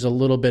think there's a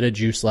little bit of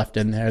juice left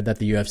in there that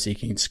the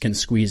UFC can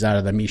squeeze out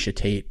of the Misha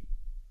Tate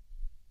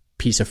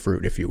piece of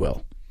fruit, if you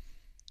will.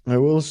 I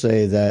will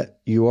say that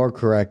you are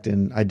correct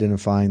in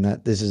identifying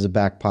that this is a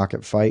back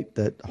pocket fight,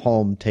 that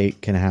Holm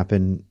Tate can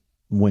happen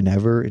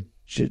whenever. It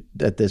should,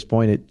 at this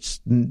point,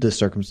 the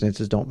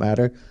circumstances don't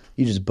matter.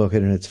 You just book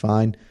it and it's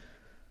fine.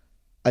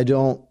 I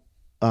don't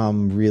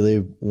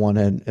really want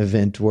an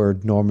event where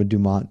Norma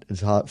Dumont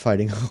is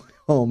fighting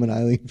Holm and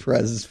Eileen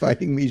Perez is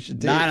fighting Misha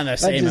Tate. Not on the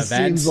same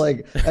event.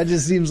 That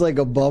just seems like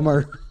a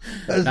bummer.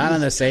 Not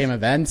on the same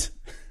event.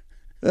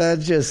 That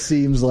just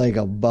seems like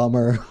a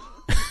bummer.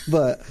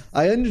 But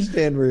I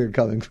understand where you're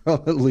coming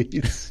from, at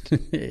least.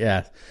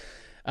 Yeah.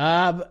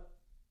 All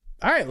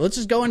right, let's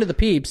just go into the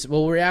peeps.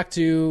 We'll react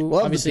to,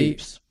 obviously, the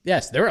peeps.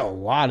 Yes, there are a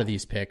lot of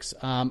these picks.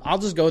 I'll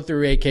just go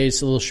through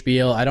AK's little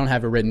spiel. I don't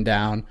have it written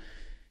down.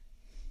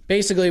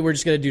 Basically, we're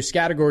just going to do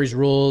categories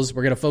rules.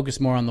 We're going to focus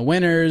more on the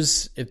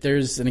winners. If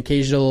there's an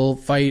occasional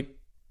fight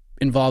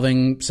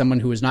involving someone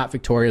who was not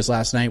victorious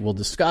last night, we'll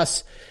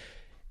discuss.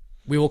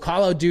 We will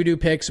call out doo-doo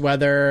picks,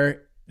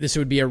 whether this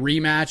would be a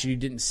rematch and you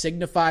didn't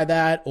signify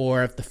that,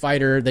 or if the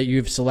fighter that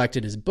you've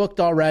selected is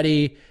booked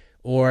already,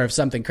 or if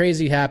something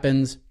crazy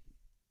happens.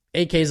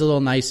 AK's a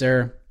little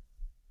nicer.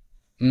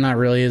 I'm not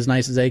really as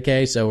nice as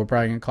AK, so we're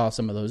probably going to call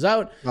some of those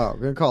out. Oh, we're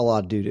going to call a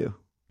lot of doo-doo.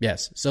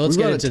 Yes. So let's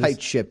get into a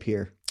tight ship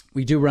here.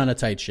 We do run a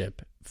tight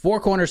ship. Four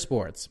Corner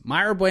Sports.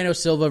 Mayra Bueno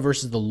Silva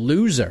versus the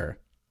loser.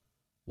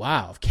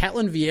 Wow.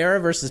 Ketlin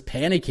Vieira versus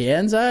Pani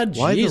Kianza?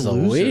 Jeez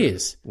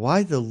Louise.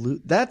 Why the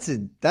loser?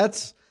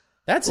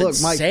 That's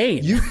look, Mike,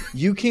 insane.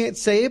 you can't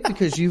say it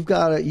because you've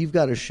got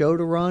a show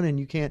to run and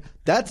you can't.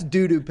 That's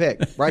doo-doo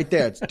pick right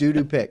there. It's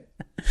doo-doo pick.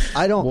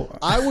 I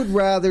would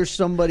rather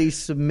somebody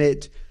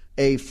submit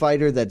a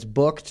fighter that's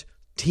booked,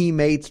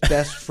 teammates,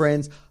 best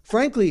friends,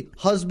 frankly,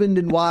 husband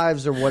and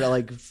wives or what,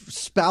 like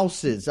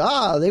spouses.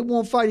 They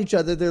won't fight each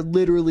other. They're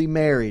literally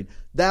married.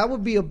 That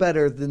would be a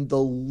better than the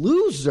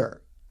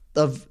loser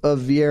of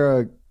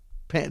Vieira.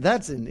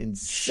 That's an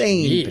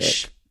insane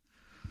pick.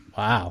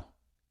 Wow.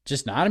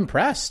 Just not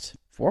impressed.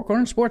 Four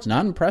Corner Sports,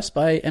 not impressed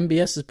by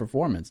MBS's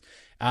performance.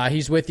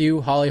 He's with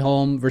you. Holly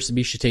Holm versus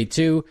Misha Tate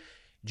 2.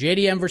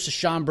 JDM versus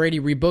Sean Brady.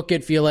 Rebook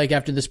it. Feel like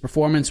after this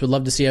performance, would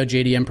love to see how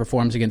JDM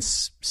performs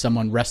against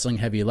someone wrestling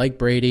heavy like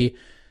Brady.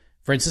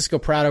 Francisco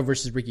Prado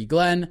versus Ricky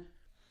Glenn.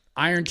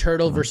 Iron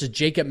Turtle versus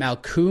Jacob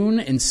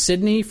Malkoon in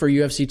Sydney for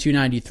UFC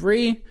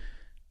 293.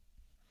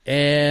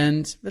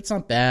 And that's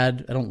not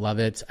bad. I don't love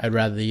it. I'd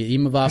rather the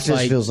Imavov fight. It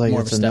just feels like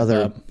more it's of a step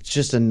another. up. It's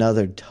just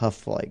another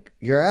tough. Like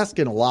you're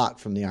asking a lot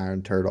from the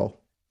Iron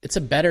Turtle. It's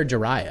a better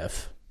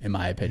Duraev, in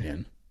my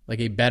opinion. Like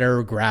a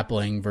better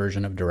grappling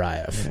version of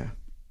Duraev. Yeah.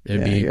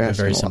 It'd be a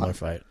very similar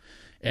fight.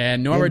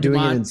 And Norma doing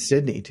Dumont it in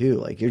Sydney too.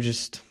 Like you're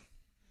just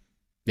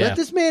Yeah. let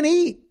this man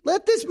eat.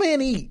 Let this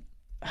man eat.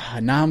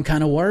 Now I'm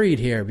kind of worried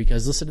here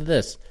because listen to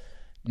this.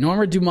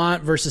 Norma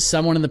Dumont versus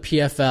someone in the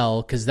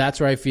PFL, because that's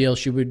where I feel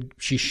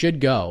she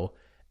should go.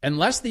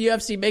 Unless the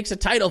UFC makes a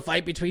title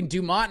fight between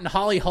Dumont and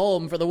Holly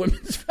Holm for the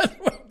women's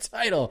featherweight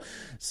title.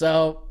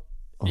 So,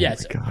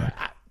 yes.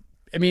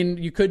 I mean,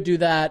 you could do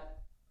that.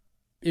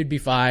 It'd be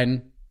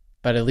fine.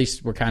 But at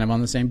least we're kind of on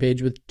the same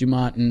page with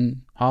Dumont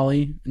and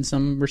Holly in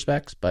some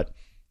respects. But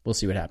we'll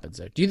see what happens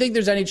there. Do you think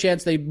there's any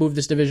chance they move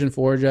this division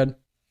forward, Jed?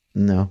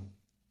 No.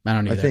 I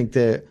don't either. I think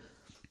that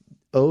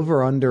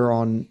over-under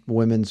on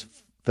women's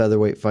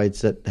featherweight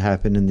fights that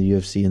happen in the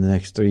UFC in the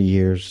next 3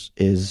 years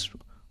is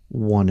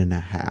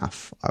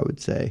 1.5, I would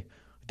say.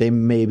 They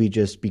maybe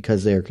just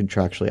because they are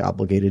contractually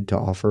obligated to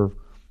offer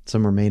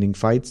some remaining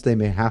fights, they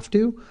may have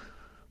to.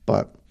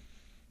 But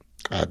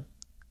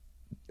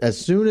as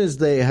soon as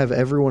they have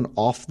everyone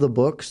off the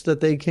books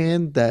that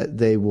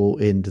they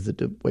will end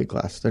the weight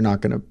class. They're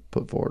not going to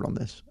put forward on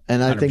this.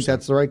 And I 100%. think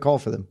that's the right call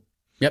for them.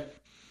 Yep,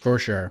 for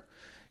sure.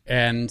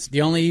 And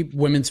the only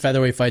women's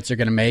featherweight fights they're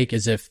going to make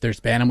is if there's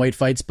bantamweight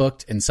fights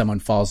booked and someone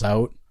falls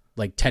out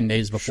like 10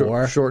 days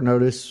before. Short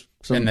notice.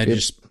 And then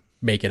just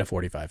make it a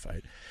 45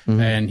 fight. Mm-hmm.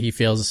 And he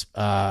feels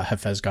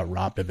Hafez got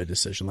robbed of a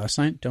decision last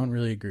night. Don't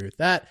really agree with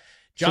that.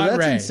 John so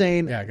that's Ray.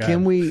 insane. Yeah,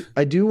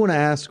 I do want to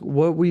ask,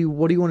 what do you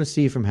want to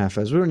see from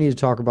Hafez? We don't need to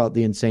talk about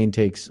the insane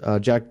takes.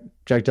 Jack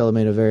Della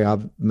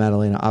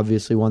Maddalena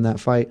obviously won that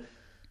fight.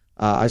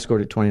 I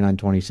scored at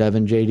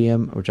 29-27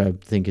 JDM, which I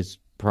think is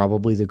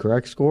probably the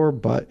correct score.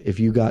 But if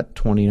you got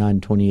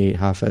 29-28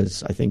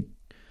 Hafez,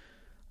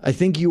 I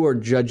think you are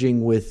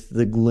judging with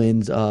the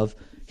lens of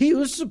he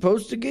was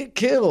supposed to get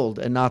killed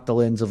and not the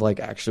lens of like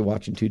actually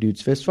watching two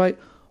dudes fist fight.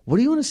 What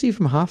do you want to see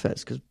from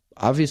Hafez? Because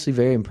obviously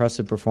very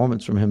impressive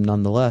performance from him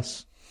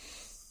nonetheless.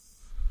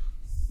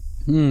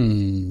 I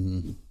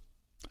mean,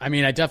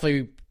 I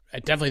definitely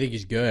think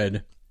he's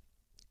good.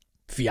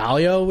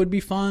 Fialho would be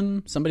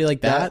fun. Somebody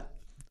like that.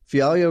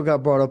 Fialho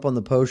got brought up on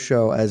the post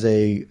show as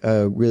a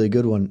really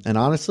good one, and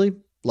honestly,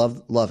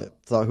 love it.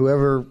 Thought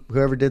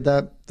whoever did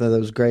that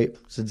was great.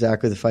 It's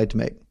exactly the fight to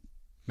make.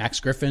 Max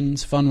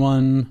Griffin's a fun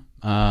one.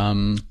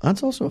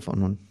 That's also a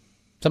fun one.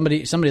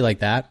 Somebody like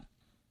that.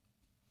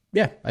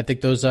 Yeah, I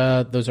think those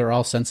are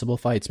all sensible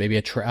fights. Maybe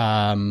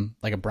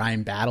like a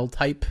Brian Battle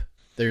type.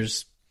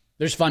 There's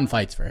fun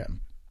fights for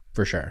him,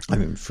 for sure. I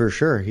mean, for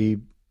sure. He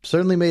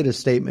certainly made a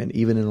statement,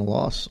 even in a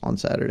loss on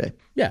Saturday.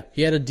 Yeah,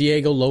 he had a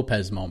Diego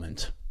Lopez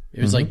moment.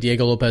 It was like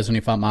Diego Lopez when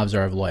he fought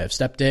Movsar Evloev.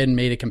 Stepped in,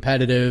 made it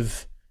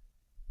competitive.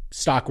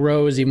 Stock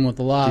rose even with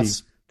the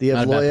loss. The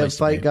Evloev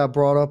fight got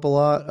brought up a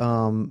lot,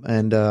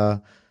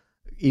 and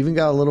even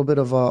got a little bit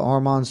of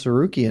Arman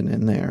Sarukian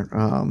in there.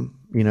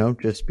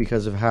 Just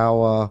because of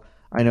how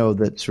I know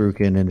that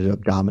Sarukian ended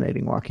up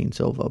dominating Joaquin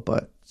Silva,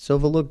 but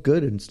Silva looked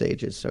good in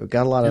stages, so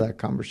got a lot of that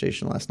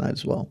conversation last night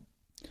as well.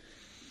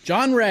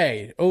 John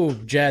Ray. Oh,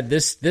 Jed,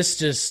 this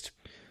just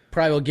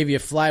probably will give you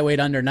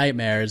flyweight under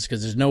nightmares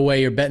because there's no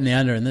way you're betting the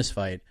under in this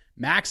fight.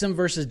 Maxim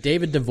versus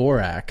David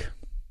Dvorak.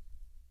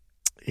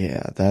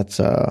 Yeah, that's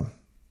I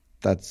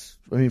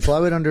mean,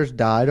 flyweight unders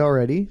died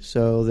already,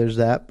 so there's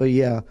that. But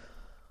yeah,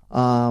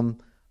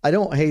 I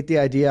don't hate the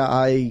idea.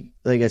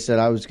 Like I said,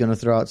 I was going to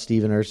throw out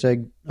Steven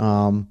Erceg.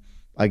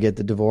 I get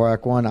the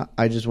Dvorak one.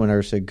 I just went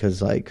Erceg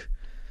because, like,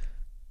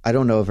 I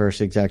don't know if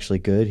Erceg's actually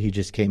good. He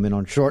just came in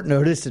on short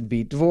notice and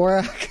beat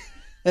Dvorak.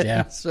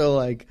 Yeah. So,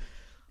 like,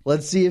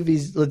 let's see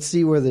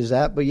where there's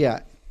at. But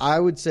yeah, I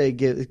would say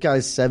this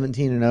guy's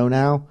 17-0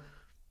 now.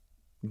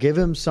 Give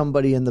him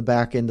somebody in the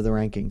back end of the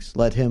rankings.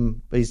 Let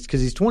him,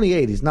 because he's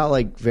 28. He's not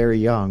like very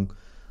young.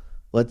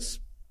 Let's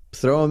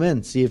throw him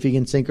in. See if he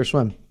can sink or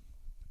swim.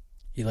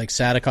 He likes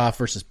Sadikoff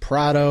versus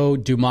Prado,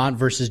 Dumont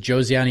versus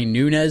Josiane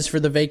Nunes for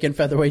the vacant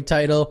featherweight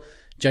title,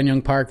 Jun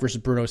Young Park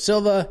versus Bruno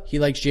Silva. He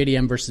likes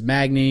JDM versus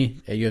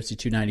Magny at UFC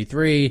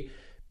 293.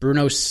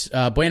 Bueno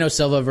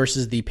Silva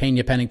versus the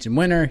Pena Pennington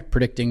winner.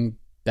 Predicting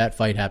that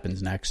fight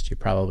happens next. You're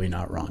probably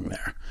not wrong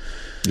there.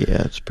 Yeah,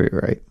 that's pretty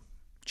right.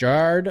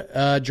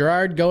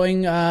 Gerard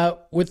going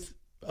with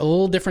a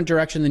little different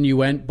direction than you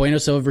went. Bueno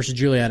Silva versus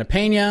Juliana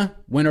Pena.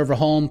 Win over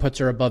Holm puts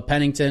her above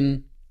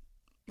Pennington.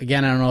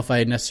 Again, I don't know if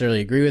I necessarily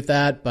agree with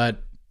that,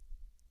 but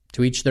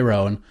to each their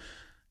own.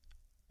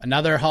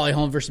 Another Holly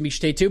Holm versus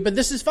Miesha Tate 2, but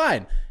this is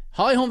fine.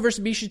 Holly Holm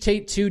versus Miesha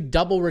Tate 2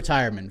 double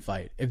retirement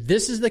fight. If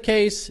this is the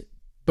case,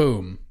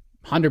 boom,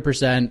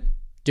 100%,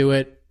 do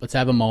it. Let's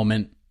have a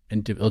moment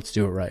and let's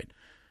do it right.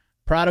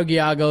 Prado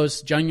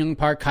Giagos, Jun Young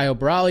Park, Caio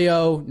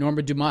Braulio,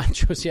 Norma Dumont,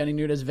 Josiane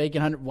Nunes,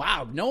 vacant 100.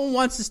 Wow, no one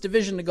wants this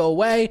division to go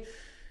away.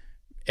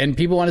 And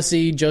people want to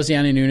see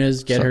Josiane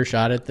Nunes get her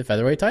shot at the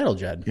featherweight title,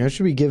 Jed. You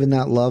should be giving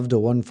that love to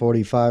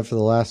 145 for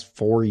the last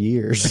 4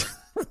 years.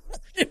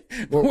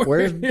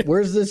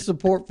 Where's this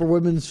support for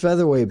women's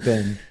featherweight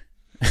been?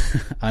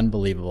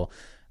 Unbelievable.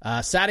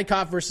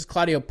 Sadikov versus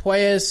Claudio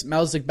Puelles,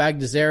 Melzik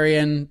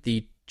Bagdasarian,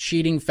 the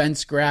cheating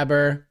fence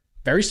grabber.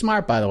 Very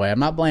smart, by the way. I'm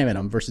not blaming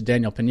him. Versus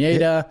Daniel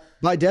Pineda.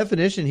 By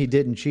definition, he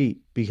didn't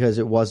cheat because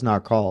it was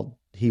not called.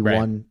 He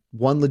won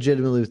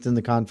legitimately within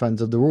the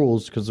confines of the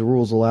rules because the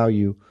rules allow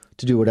you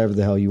to do whatever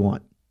the hell you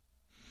want.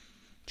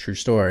 True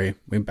story.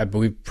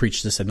 We've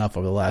preached this enough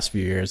over the last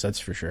few years, that's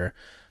for sure.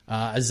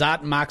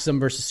 Azat Maksum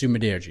versus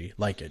Sumadirji.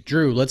 Like it.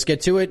 Drew, let's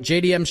get to it.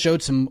 JDM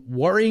showed some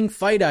worrying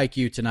fight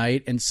IQ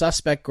tonight and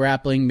suspect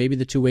grappling. Maybe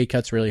the two weight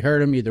cuts really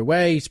hurt him. Either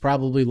way, he's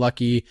probably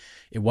lucky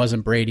it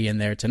wasn't Brady in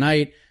there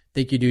tonight.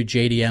 Think you do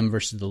JDM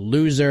versus the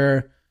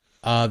loser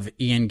of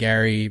Ian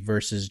Gary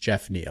versus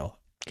Jeff Neal.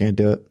 Can't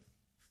do it.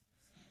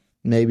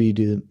 Maybe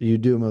you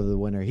do him over the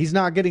winner. He's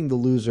not getting the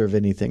loser of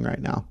anything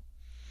right now.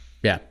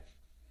 Yeah.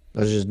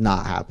 That's just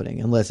not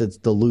happening unless it's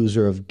the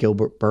loser of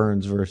Gilbert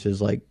Burns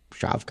versus like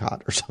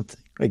Shavkat or something.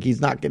 Like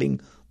he's not getting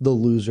the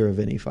loser of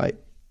any fight.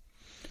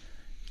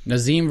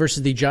 Nazim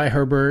versus the Jai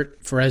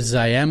Herbert Perez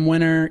Zayem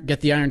winner.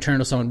 Get the Iron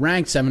Turtle someone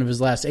ranked. 7 of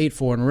his last 8,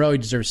 4 in a row. He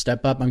deserves to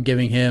step up. I'm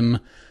giving him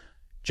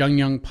Jung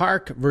Young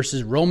Park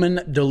versus Roman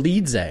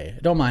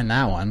Dolidze. Don't mind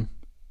that one.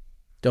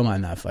 Don't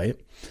mind that fight.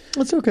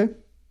 That's okay.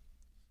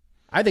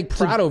 I think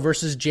Prado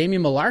versus Jamie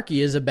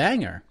Malarkey is a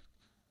banger.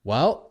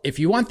 Well, if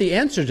you want the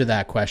answer to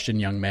that question,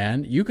 young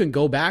man, you can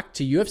go back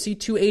to UFC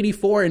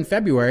 284 in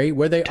February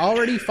where they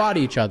already fought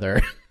each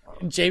other.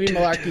 Jamie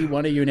Malarkey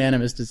won a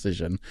unanimous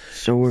decision.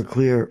 So we're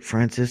clear.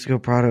 Francisco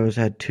Prado has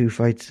had 2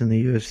 fights in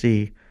the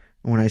UFC.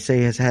 When I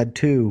say has had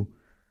 2,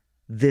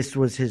 this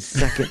was his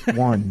second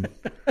one.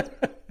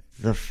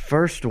 The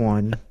first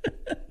one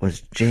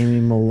was Jamie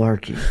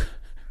Malarkey.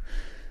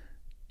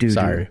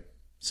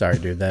 Sorry,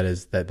 dude. That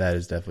is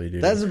definitely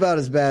doo-doo. That's about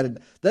as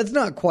bad. That's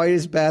not quite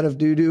as bad of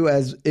doo-doo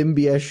as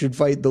MBS should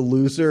fight the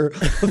loser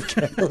of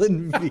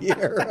Carolyn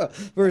Vieira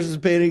versus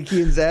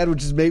Panicky and Zad,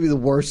 which is maybe the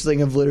worst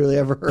thing I've literally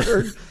ever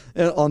heard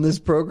on this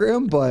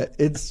program. But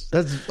that's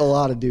a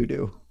lot of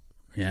doo-doo.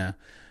 Yeah.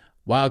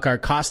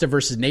 Wildcard Costa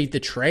versus Nate the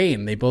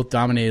Train. They both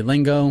dominated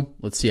Lingo.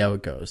 Let's see how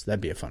it goes.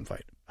 That'd be a fun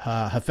fight.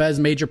 Hafez,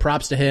 major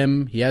props to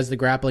him. He has the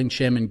grappling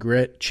chin and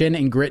grit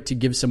to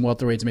give some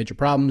welterweights major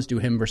problems. Do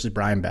him versus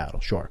Brian Battle.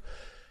 Sure.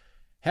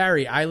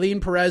 Harry,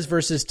 Eileen Perez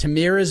versus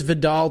Tamiris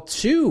Vidal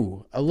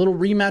 2. A little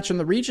rematch from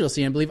the regional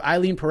scene. I believe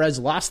Eileen Perez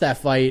lost that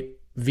fight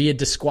via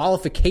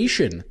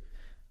disqualification.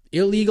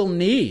 Illegal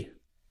knee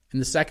in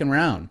the second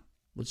round.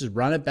 Let's just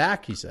run it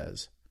back, he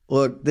says.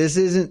 Look, this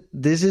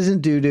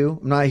isn't doo-doo.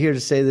 I'm not here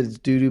to say that it's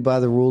doo-doo by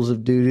the rules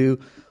of doo-doo.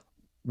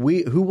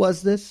 Who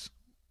was this?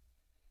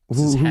 This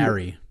is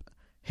Harry.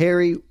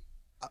 Harry,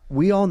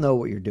 we all know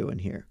what you're doing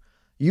here.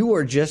 You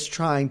are just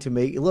trying to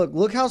make...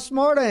 Look how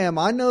smart I am.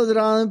 I know that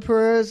Eileen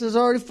Perez has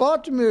already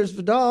fought Tamiris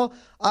Vidal.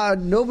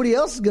 Nobody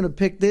else is going to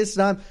pick this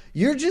time.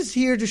 You're just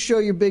here to show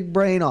your big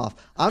brain off.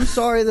 I'm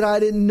sorry that I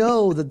didn't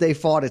know that they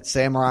fought at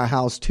Samurai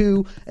House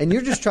 2, and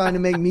you're just trying to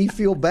make me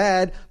feel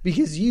bad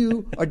because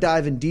you are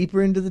diving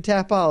deeper into the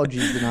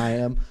tapology than I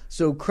am.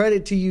 So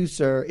credit to you,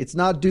 sir. It's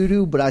not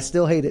doo-doo, but I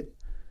still hate it.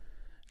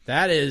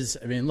 That is...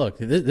 I mean, look,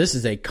 this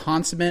is a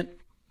consummate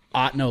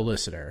Otno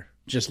listener.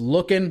 Just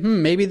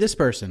looking, maybe this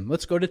person.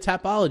 Let's go to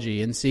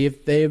Tapology and see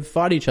if they've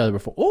fought each other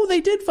before. Oh, they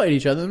did fight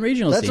each other in the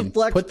regional scene. That's a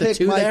flex Put the pick,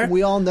 two Mike. there.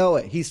 We all know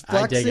it. He's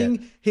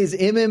flexing his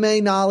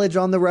MMA knowledge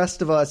on the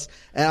rest of us,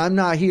 and I'm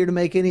not here to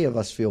make any of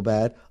us feel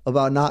bad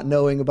about not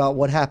knowing about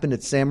what happened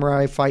at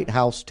Samurai Fight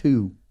House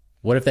 2.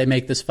 What if they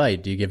make this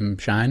fight? Do you give him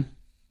shine?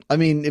 I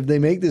mean, if they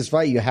make this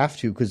fight, you have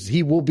to, because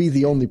he will be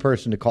the only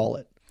person to call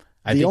it.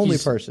 I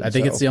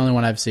think it's the only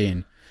one I've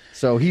seen.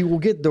 So he will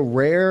get the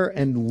rare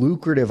and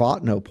lucrative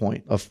Otno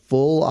point, a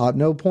full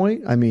Otno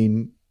point. I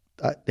mean,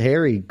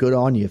 Harry, good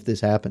on you if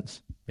this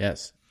happens.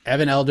 Yes.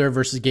 Evan Elder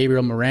versus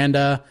Gabriel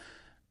Miranda.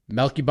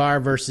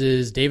 Melchibar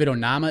versus David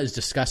Onama is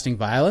disgusting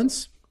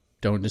violence.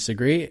 Don't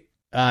disagree.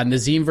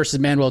 Nazim versus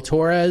Manuel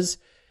Torres.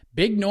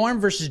 Big Norm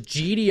versus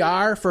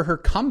GDR for her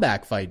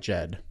comeback fight,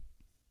 Jed.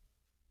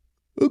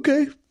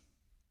 Okay.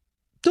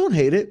 Don't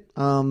hate it.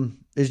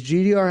 Is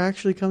GDR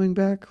actually coming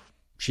back?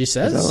 She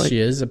says she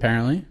is,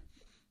 apparently.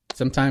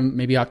 Sometime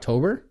maybe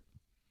October.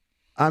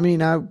 I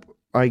mean,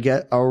 I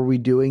get. Are we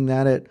doing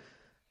that at?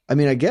 I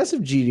mean, I guess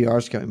if GDR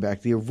is coming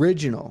back, the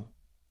original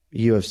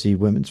UFC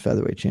Women's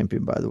Featherweight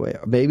Champion, by the way,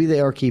 maybe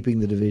they are keeping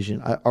the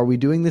division. Are we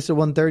doing this at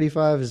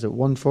 135? Is it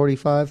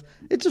 145?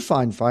 It's a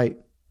fine fight,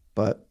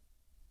 but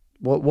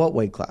what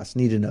weight class?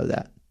 Need to know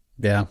that.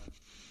 Yeah.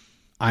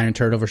 Iron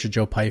Turtle versus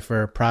Joe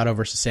Pfeiffer. Prado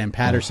versus Sam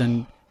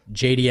Patterson.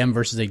 JDM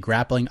versus a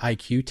grappling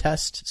IQ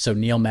test. So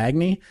Neil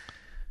Magny.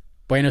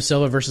 Bueno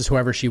Silva versus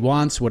whoever she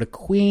wants. What a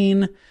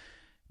queen.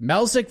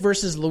 Melzik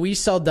versus Luis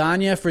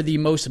Saldana for the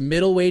most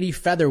middleweighty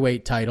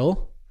featherweight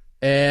title.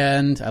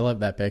 And I love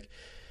that pick.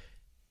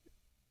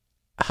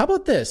 How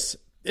about this?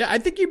 Yeah, I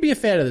think you'd be a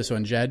fan of this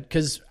one, Jed,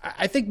 because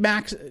I think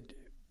Azat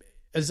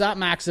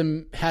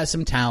Maksum has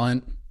some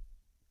talent.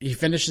 He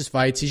finishes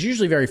fights. He's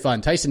usually very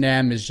fun. Tyson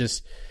Nam is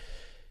just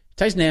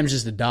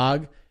a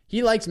dog.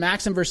 He likes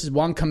Maxim versus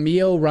Juan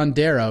Camilo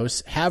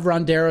Ronderos. Have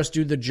Ronderos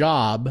do the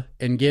job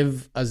and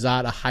give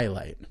Azat a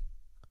highlight.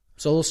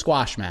 So a little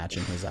squash match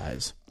in his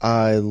eyes.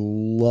 I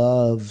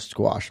love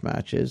squash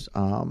matches.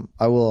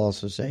 I will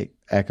also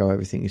echo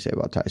everything you say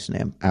about Tyson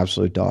Am.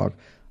 Absolute dog.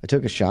 I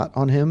took a shot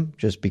on him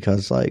just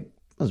because, like, it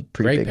was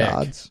pretty big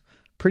odds.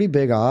 Pretty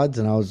big odds.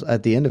 And I was,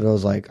 at the end of it, I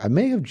was like, I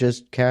may have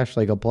just cashed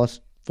like a plus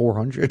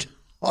 400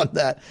 on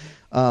that.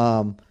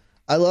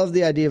 I love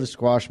the idea of a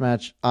squash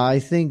match. I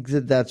think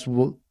that's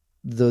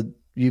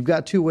you've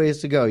got two ways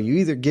to go. You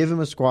either give him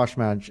a squash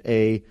match,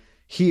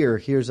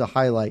 here's a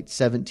highlight,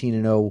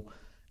 17-0.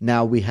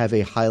 Now we have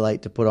a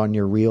highlight to put on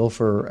your reel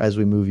for as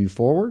we move you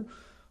forward,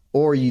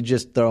 or you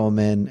just throw him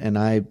in. And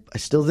I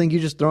still think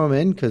you just throw him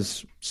in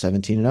because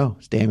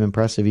 17-0 is damn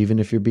impressive, even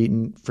if you're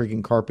beating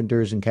freaking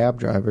carpenters and cab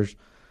drivers.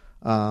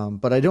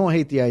 But I don't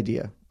hate the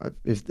idea.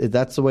 If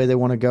that's the way they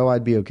want to go,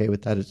 I'd be okay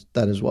with that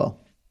as well.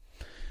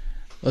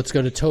 Let's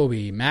go to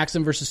Toby.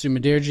 Maxim versus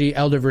Sumadirji,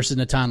 Elder versus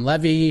Natan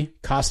Levy,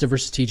 Costa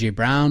versus TJ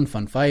Brown,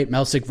 fun fight.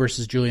 Melsick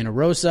versus Julian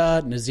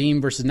Arosa,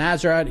 Nazim versus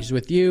Nazareth, he's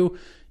with you.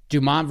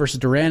 Dumont versus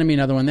Duranamy,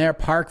 another one there.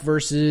 Park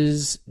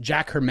versus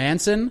Jack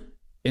Hermanson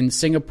in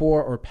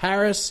Singapore or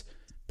Paris.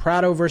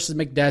 Prado versus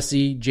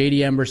McDessie,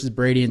 JDM versus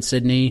Brady in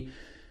Sydney.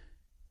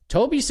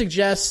 Toby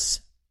suggests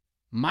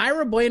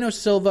Mayra Bueno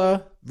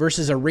Silva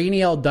versus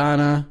Irene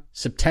Aldana,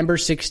 September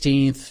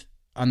 16th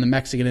on the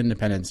Mexican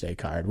Independence Day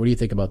card. What do you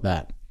think about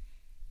that?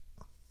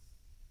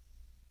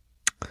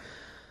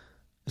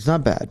 It's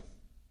not bad.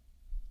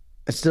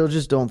 I still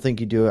just don't think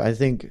you do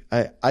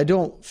it. I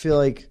don't feel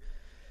like,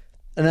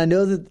 and I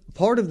know that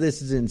part of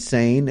this is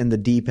insane, and the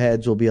deep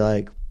heads will be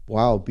like,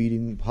 wow,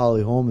 beating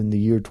Holly Holm in the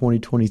year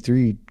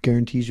 2023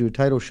 guarantees you a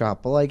title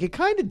shot. But like, it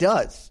kind of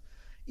does.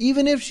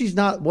 Even if she's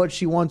not what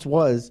she once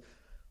was,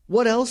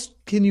 what else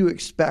can you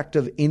expect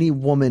of any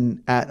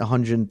woman at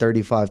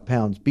 135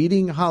 pounds?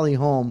 Beating Holly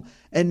Holm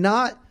and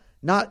not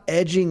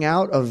edging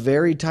out a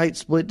very tight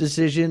split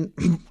decision,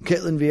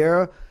 Caitlin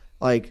Vieira,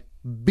 like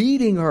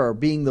beating her,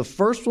 being the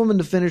first woman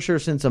to finish her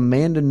since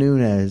Amanda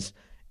Nunes,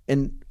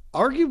 and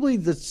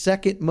arguably the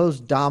second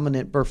most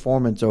dominant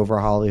performance over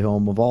Holly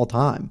Holm of all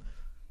time.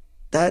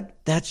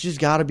 That's just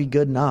got to be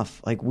good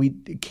enough. Like, we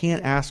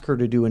can't ask her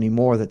to do any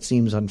more. That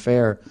seems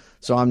unfair.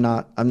 So I'm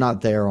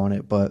not there on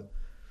it, but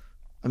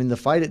I mean, the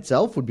fight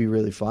itself would be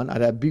really fun.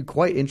 I'd be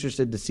quite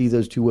interested to see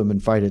those two women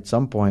fight at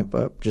some point,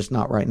 but just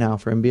not right now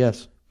for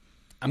MBS.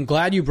 I'm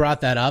glad you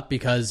brought that up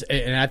because,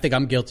 and I think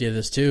I'm guilty of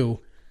this too,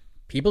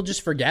 people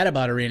just forget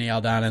about Irene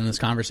Aldana in this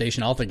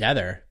conversation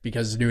altogether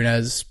because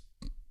Nunes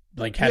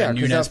had a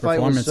Nunes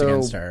performance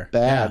against her.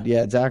 Bad.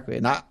 Yeah, exactly.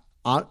 And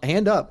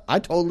hand up, I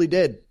totally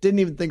did. Didn't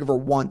even think of her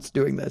once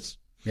doing this.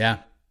 Yeah.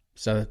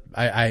 So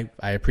I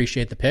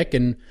appreciate the pick,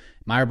 and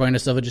Mayra Bueno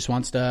Silva just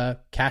wants to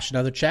cash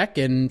another check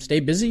and stay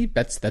busy.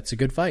 That's a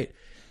good fight.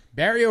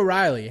 Barry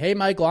O'Reilly. Hey,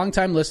 Mike,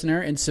 longtime listener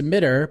and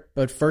submitter,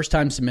 but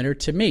first-time submitter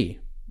to me,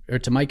 or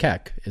to Mike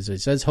Heck. As it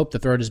says, hope the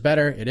throat is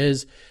better. It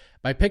is.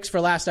 My picks for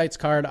last night's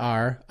card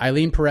are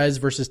Eileen Perez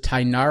versus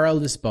Tainara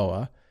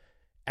Lisboa,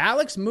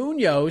 Alex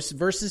Munoz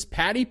versus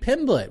Patty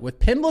Pimblett. With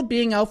Pimblett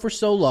being out for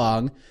so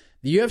long,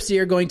 the UFC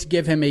are going to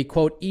give him a,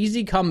 quote,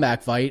 easy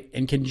comeback fight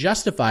and can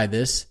justify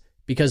this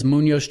because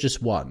Munoz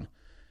just won.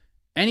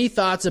 Any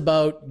thoughts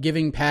about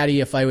giving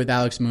Patty a fight with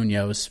Alex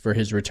Munoz for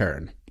his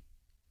return?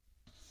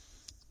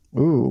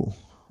 Ooh.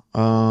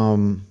 I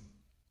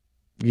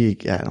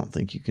don't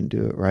think you can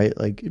do it, right?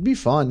 Like, it'd be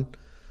fun,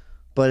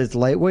 but it's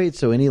lightweight,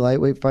 so any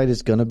lightweight fight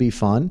is going to be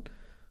fun.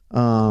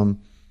 And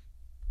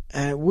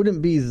it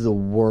wouldn't be the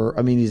worst.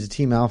 I mean, he's a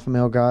Team Alpha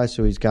Male guy,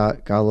 so he's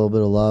got a little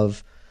bit of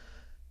love.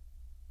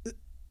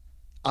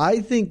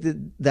 I think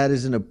that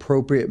is an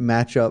appropriate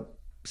matchup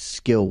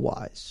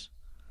skill-wise.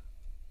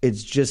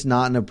 It's just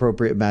not an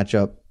appropriate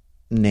matchup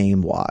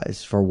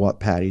name-wise for where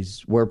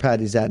Patty's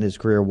at in his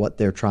career, what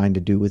they're trying to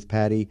do with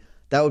Patty.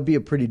 That would be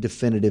a pretty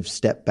definitive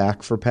step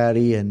back for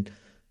Patty. And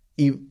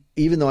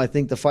even though I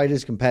think the fight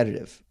is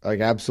competitive,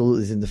 like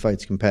absolutely think the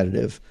fight's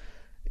competitive,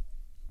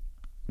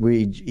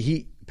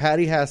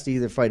 Patty has to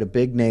either fight a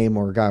big name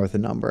or a guy with a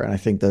number, and I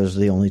think those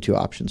are the only two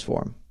options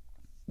for him.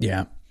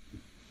 Yeah.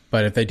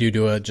 But if they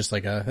do a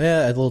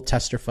little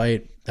tester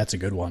fight, that's a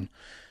good one.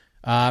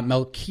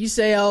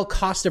 Melquisael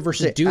Costa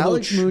versus Duho.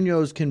 Alex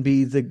Munoz can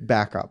be the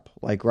backup,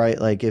 right?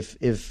 Like if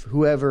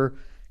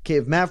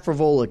Matt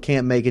Frivola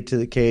can't make it to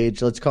the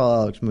cage, let's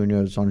call Alex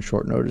Munoz on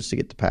short notice to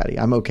get to Patty.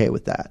 I'm okay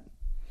with that.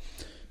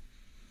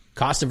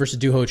 Costa versus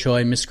Duho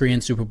Choi,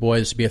 Miscreant Superboy.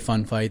 This would be a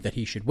fun fight that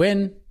he should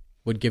win.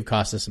 Would give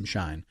Costa some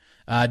shine.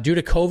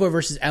 Dudakova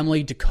versus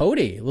Emily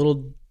Ducote. A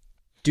little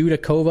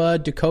Dudakova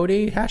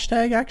Ducote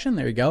hashtag action.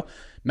 There you go.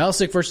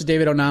 Melsick versus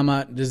David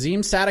Onama.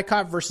 Nazim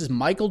Sadikov versus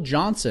Michael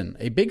Johnson.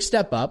 A big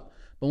step up,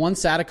 but one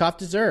Sadikov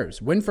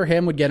deserves. Win for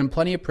him would get him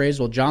plenty of praise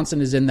while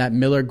Johnson is in that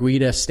Miller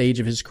Guida stage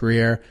of his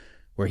career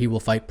where he will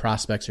fight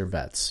prospects or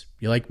vets.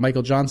 You like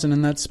Michael Johnson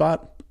in that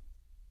spot?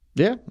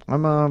 Yeah,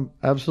 I'm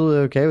absolutely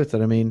okay with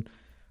it. I mean,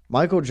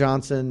 Michael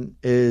Johnson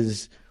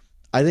is,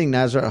 I think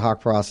Nasrat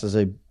Haqparast is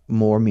a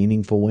more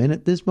meaningful win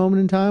at this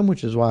moment in time,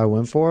 which is why I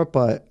went for it.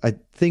 But I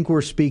think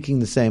we're speaking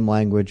the same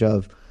language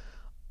of,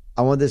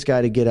 I want this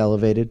guy to get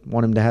elevated,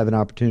 want him to have an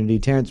opportunity.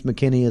 Terrence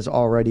McKinney is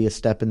already a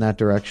step in that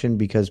direction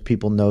because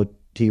people know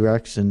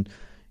T-Rex, and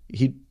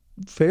he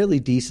fairly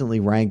decently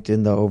ranked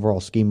in the overall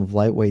scheme of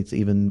lightweights,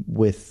 even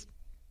with,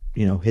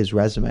 his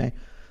resume.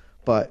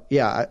 But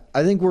yeah,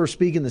 I think we're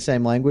speaking the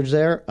same language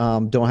there.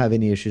 Don't have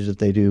any issues if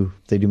they do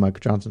Michael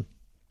Johnson.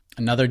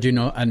 Another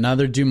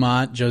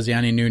Dumont,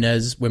 Josiane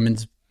Nunes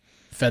women's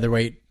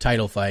featherweight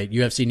title fight.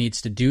 UFC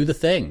needs to do the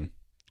thing.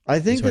 I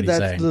think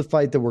that's the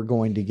fight that we're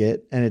going to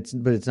get,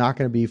 but it's not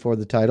going to be for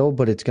the title,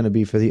 but it's going to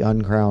be for the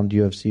uncrowned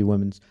UFC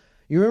women's.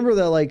 You remember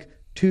that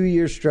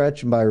 2-year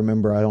stretch, and by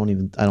remember, I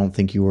don't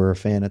think you were a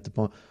fan at the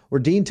point, where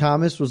Dean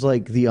Thomas was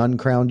the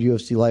uncrowned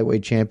UFC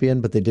lightweight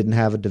champion, but they didn't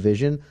have a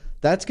division.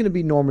 That's going to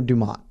be Norma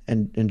Dumont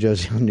and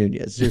Josiane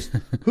Nunes. Just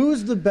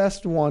who's the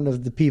best one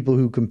of the people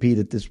who compete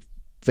at this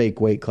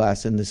fake weight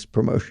class in this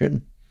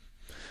promotion?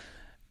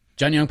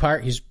 Jun Young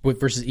Park, he's with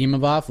versus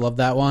Imavov. Love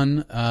that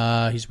one.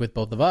 He's with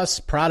both of us.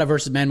 Prada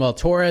versus Manuel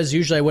Torres.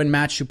 Usually I wouldn't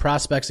match two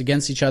prospects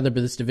against each other,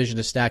 but this division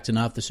is stacked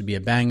enough. This would be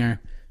a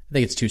banger. I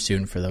think it's too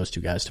soon for those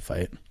two guys to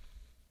fight.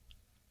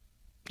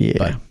 Yeah.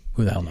 But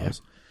who the hell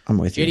knows? I'm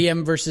with you.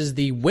 JDM versus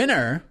the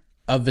winner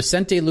of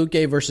Vicente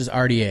Luque versus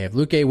RDA. If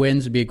Luque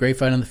wins, it would be a great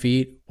fight on the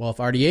feet. Well, if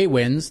RDA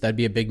wins, that'd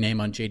be a big name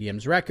on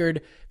JDM's record.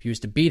 If he was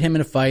to beat him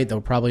in a fight, that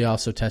would probably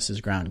also test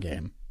his ground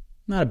game.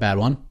 Not a bad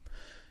one.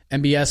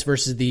 MBS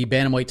versus the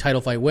bantamweight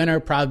title fight winner.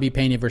 Probably be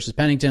Pena versus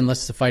Pennington, unless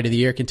it's a fight of the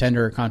year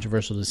contender or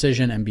controversial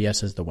decision.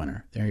 MBS is the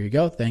winner. There you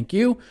go. Thank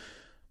you.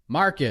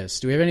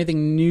 Marcus, do we have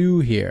anything new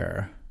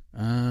here?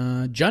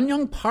 Jun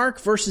Young Park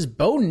versus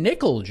Bo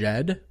Nickel,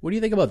 Jed. What do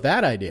you think about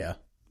that idea?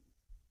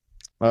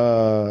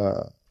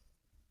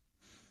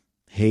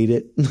 Hate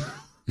it.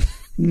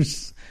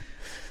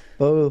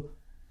 Bo,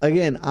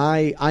 again,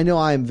 I know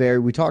I am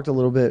we talked a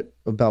little bit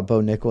about Bo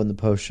Nickel in the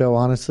post show,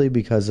 honestly,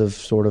 because of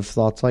sort of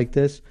thoughts like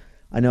this.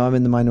 I know I'm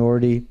in the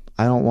minority.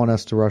 I don't want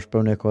us to rush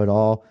Bo Nickel at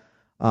all,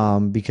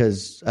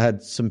 because I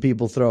had some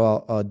people throw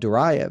out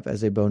Duraev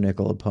as a Bo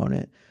Nickel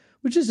opponent,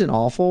 which isn't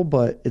awful,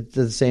 but at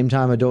the same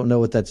time, I don't know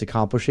what that's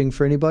accomplishing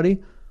for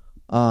anybody.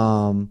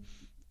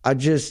 I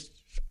just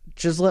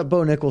let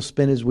Bo Nickel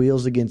spin his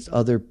wheels against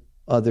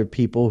other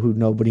people who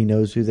nobody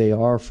knows who they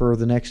are for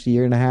the next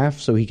year and a half,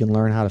 so he can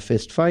learn how to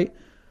fist fight.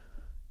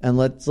 And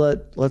let's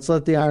let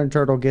the Iron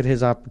Turtle get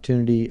his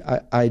opportunity.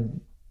 I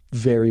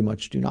very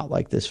much do not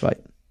like this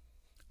fight.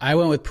 I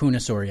went with Puna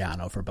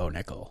Soriano for Bo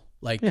Nickel.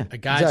 A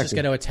guy's just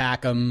going to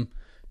attack him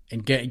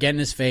and get in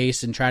his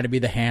face and try to be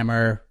the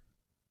hammer.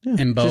 Yeah,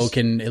 and Bo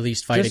can at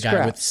least fight a guy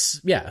scraps.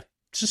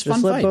 Just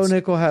fun let fights. Bo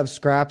Nickel have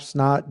scraps,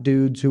 not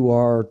dudes who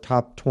are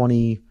top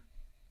 20,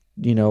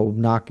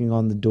 knocking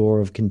on the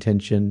door of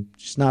contention.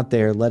 Just not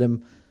there.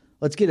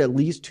 Let's get at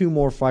least 2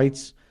 more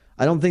fights.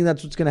 I don't think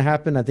that's what's going to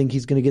happen. I think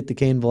he's going to get the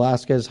Cain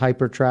Velasquez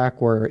hyper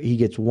track where he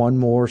gets one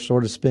more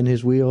sort of spin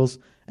his wheels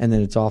and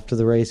then it's off to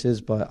the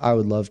races. But I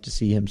would love to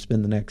see him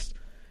spend the next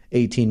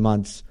 18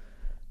 months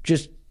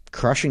just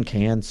crushing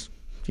cans,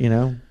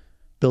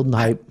 building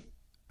hype.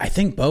 I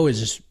think Bo's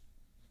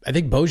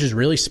just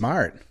really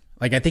smart.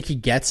 I think he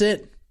gets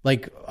it.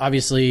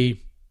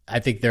 Obviously, I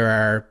think there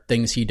are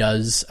things he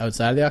does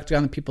outside of the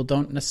octagon that people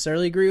don't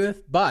necessarily agree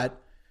with.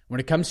 But when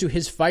it comes to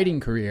his fighting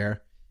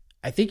career,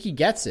 I think he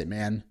gets it,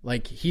 man.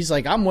 He's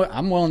I'm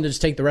willing to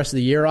just take the rest of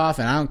the year off,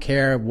 and I don't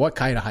care what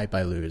kind of hype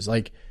I lose.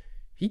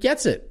 He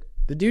gets it.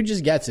 The dude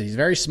just gets it. He's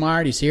very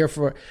smart. He's here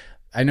for,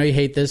 I know you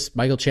hate this,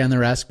 Michael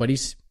Chandler-esque, but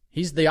he's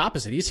the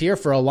opposite. He's here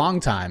for a long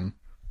time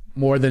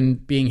more than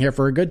being here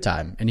for a good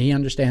time, and he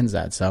understands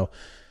that. So,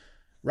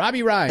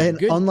 Robbie Ryan.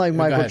 And unlike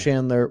Michael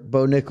Chandler,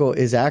 Bo Nickel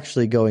is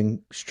actually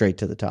going straight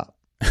to the top.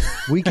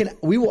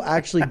 We will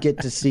actually get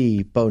to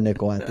see Bo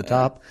Nickel at the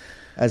top,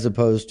 as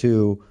opposed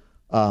to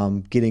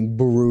getting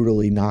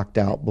brutally knocked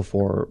out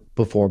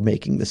before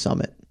making the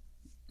summit.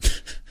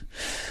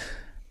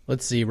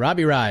 Let's see.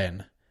 Robbie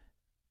Ryan.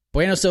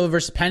 Bueno Silva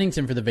versus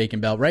Pennington for the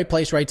vacant belt. Right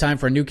place, right time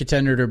for a new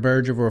contender to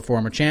emerge over a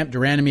former champ.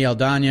 Duranami,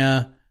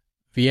 Aldana,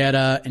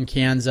 Vieira, and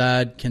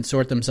Kianzad can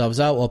sort themselves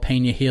out while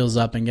Pena heals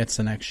up and gets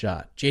the next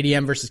shot.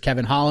 JDM versus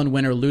Kevin Holland.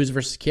 Winner lose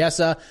versus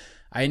Chiesa.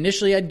 I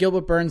initially had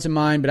Gilbert Burns in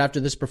mind, but after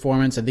this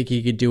performance, I think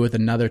he could do with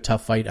another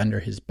tough fight under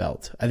his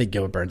belt. I think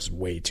Gilbert Burns is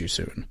way too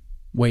soon.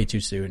 Way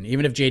too soon.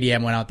 Even if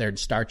JDM went out there and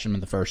starched him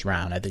in the first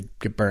round, I think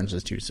Burns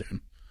is too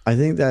soon. I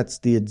think that's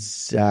the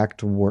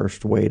exact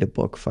worst way to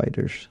book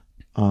fighters,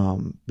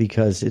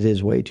 because it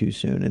is way too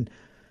soon. And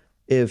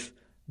if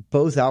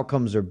both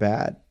outcomes are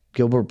bad,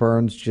 Gilbert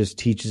Burns just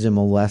teaches him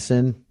a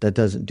lesson that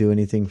doesn't do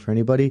anything for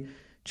anybody.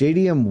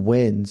 JDM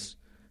wins,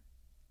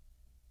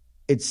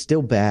 it's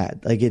still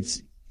bad.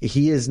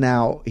 He is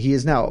now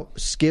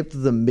skipped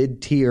the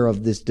mid-tier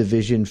of this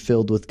division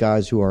filled with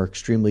guys who are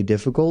extremely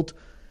difficult,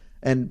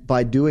 and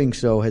by doing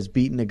so has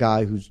beaten a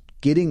guy who's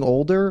getting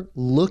older,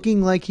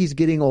 looking like he's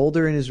getting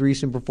older in his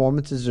recent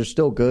performances. They're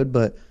still good,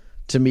 but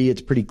to me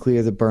it's pretty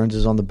clear that Burns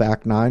is on the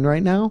back nine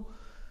right now.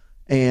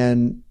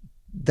 And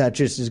that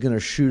just is going to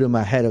shoot him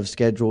ahead of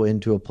schedule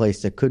into a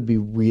place that could be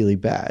really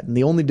bad. And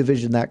the only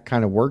division that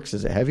kind of works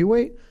is a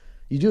heavyweight.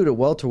 You do it at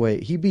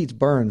welterweight. He beats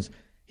Burns.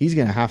 He's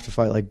going to have to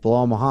fight like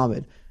Bilal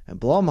Muhammad. And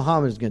Bilal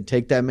Muhammad is going to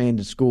take that man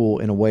to school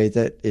in a way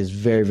that is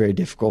very, very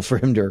difficult for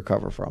him to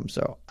recover from.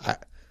 So I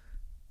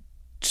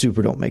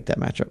super don't make that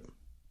matchup.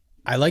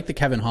 I like the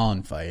Kevin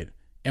Holland fight.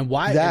 And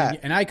why?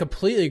 And I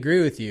completely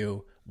agree with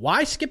you.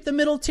 Why skip the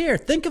middle tier?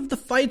 Think of the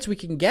fights we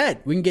can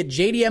get. We can get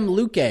JDM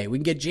Luque. We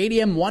can get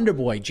JDM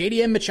Wonderboy,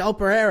 JDM Michel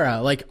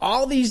Pereira. Like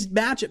all these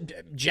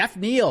matchups, Jeff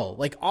Neal.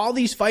 Like all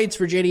these fights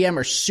for JDM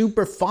are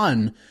super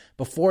fun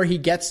before he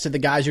gets to the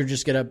guys who are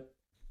just going to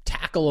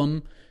tackle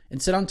him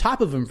and sit on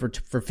top of him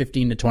for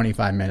 15 to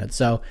 25 minutes.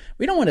 So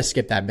we don't want to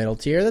skip that middle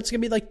tier. That's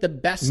going to be like the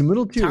best The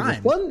middle tier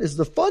time. is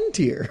the fun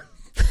tier.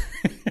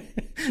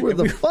 Where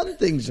the fun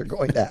things are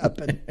going to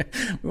happen.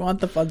 We want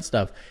the fun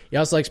stuff. He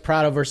also likes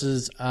Prado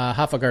versus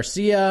Rafa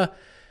Garcia.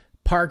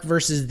 Park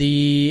versus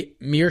the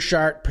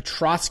Mearshart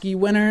Petrosky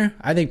winner.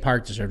 I think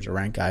Park deserves a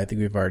rank guy. I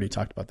think we've already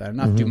talked about that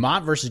enough. Mm-hmm.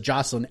 Dumont versus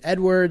Jocelyn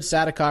Edwards.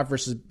 Sadikov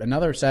versus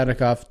another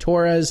Sadikov.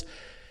 Torres.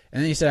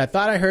 And then he said, I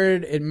thought I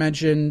heard it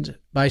mentioned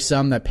by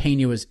some that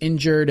Pena was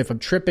injured. If I'm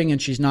tripping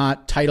and she's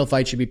not, title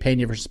fight should be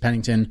Pena versus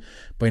Pennington.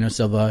 Bueno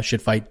Silva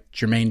should fight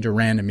Jermaine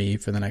Duran and me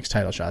for the next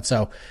title shot.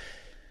 So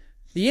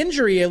the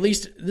injury, at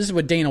least this is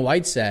what Dana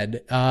White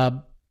said,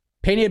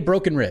 Pena had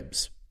broken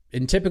ribs.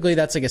 And typically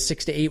that's like a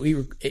 6 to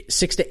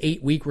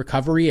 8 week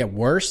recovery at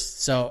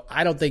worst. So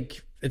I don't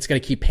think it's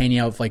going to keep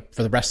Pena out like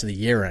for the rest of the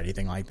year or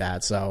anything like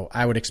that. So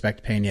I would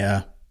expect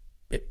Pena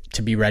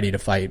to be ready to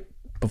fight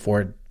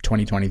before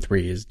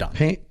 2023 is done.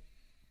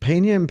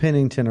 Pena and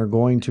Pennington are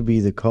going to be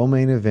the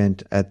co-main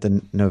event at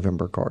the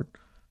November card.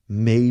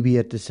 Maybe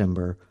at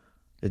December.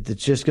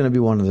 It's just going to be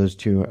one of those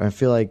two. I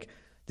feel like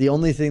the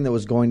only thing that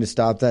was going to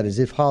stop that is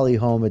if Holly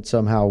Holm had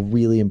somehow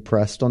really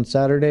impressed on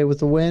Saturday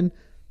with a win,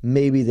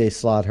 maybe they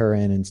slot her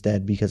in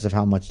instead because of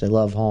how much they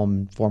love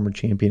Holm, former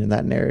champion in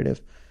that narrative.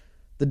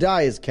 The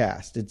die is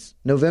cast. It's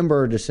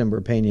November or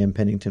December, Pena and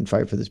Pennington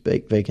fight for this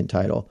vacant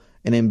title.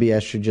 And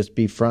MBS should just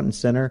be front and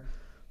center.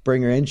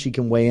 Bring her in. She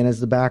can weigh in as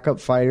the backup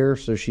fighter,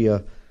 so she,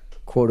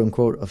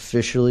 quote-unquote,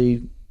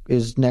 officially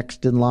is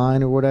next in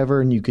line or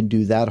whatever, and you can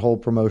do that whole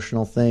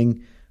promotional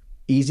thing.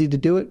 Easy to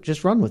do it.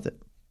 Just run with it.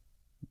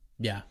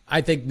 Yeah,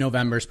 I think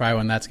November is probably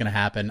when that's going to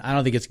happen. I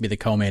don't think it's going to be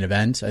the co-main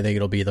event. I think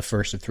it'll be the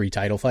first of 3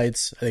 title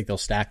fights. I think they'll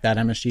stack that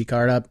MSG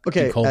card up.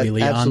 Okay,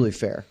 absolutely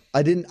fair.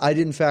 I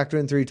didn't factor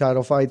in 3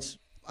 title fights.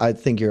 I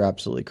think you're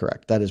absolutely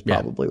correct. That is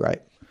probably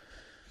right.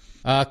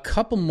 A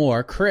couple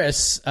more.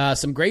 Chris,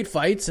 some great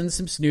fights and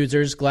some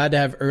snoozers. Glad to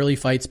have early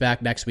fights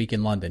back next week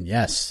in London.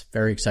 Yes,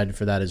 very excited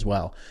for that as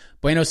well.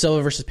 Bueno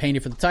Silva versus Pena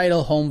for the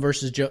title. Holm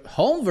versus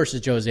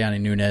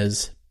Josiane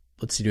Nunes.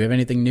 Let's see, do we have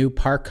anything new?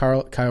 Park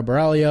Kyle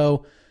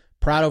Baralio.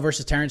 Prado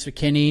versus Terrence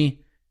McKinney.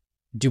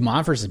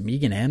 Dumont versus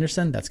Megan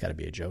Anderson. That's got to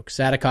be a joke.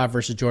 Sadikov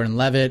versus Jordan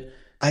Levitt.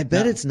 I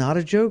bet it's not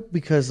a joke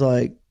because,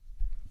 like,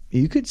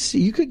 you could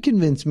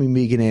convince me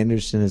Megan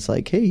Anderson is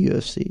like, hey,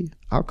 UFC,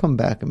 I'll come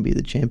back and be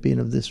the champion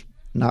of this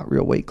not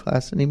real weight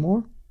class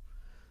anymore.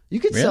 You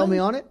could sell me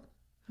on it.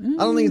 I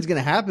don't think it's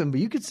going to happen, but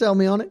you could sell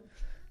me on it.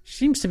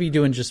 Seems to be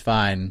doing just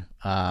fine,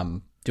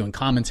 doing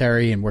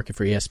commentary and working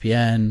for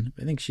ESPN.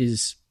 I think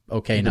she's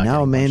okay. But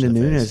now Amanda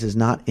Nunes is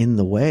not in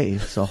the way.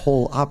 It's a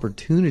whole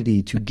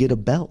opportunity to get a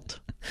belt.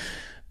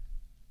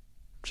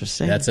 Just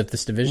saying. That's if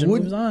this division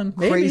moves on.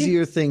 Maybe.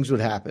 Crazier things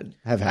would have happened.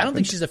 I don't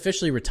think she's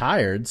officially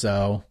retired,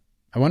 so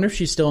I wonder if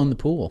she's still in the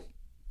pool.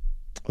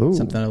 Ooh.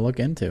 Something to look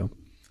into.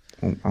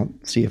 I'll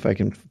see if I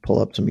can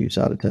pull up some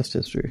USADA test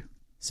history.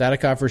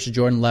 Sadikov versus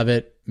Jordan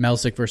Levitt.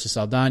 Melsick versus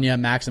Saldana.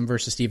 Maxim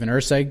versus Steven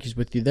Urseg. He's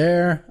with you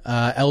there.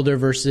 Elder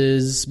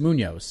versus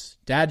Munoz.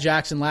 Dad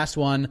Jackson, last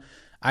one.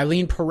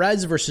 Eileen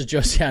Perez versus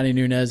Josiane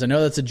Nunes. I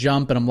know that's a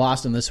jump, and I'm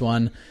lost on this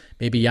one.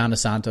 Maybe Yana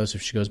Santos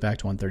if she goes back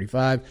to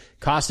 135.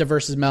 Costa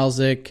versus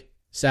Melzick.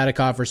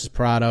 Sadikov versus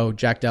Prado.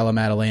 Jack Della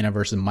Maddalena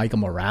versus Michael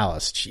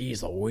Morales.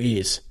 Jeez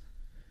Louise.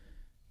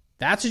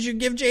 That's what you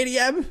give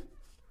JDM?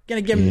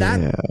 Gonna give him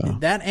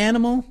that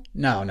animal?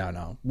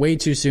 No. Way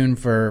too soon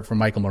for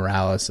Michael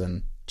Morales,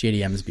 and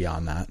JDM is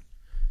beyond that.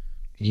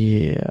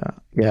 Yeah,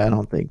 I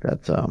don't think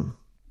that's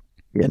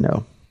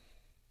no.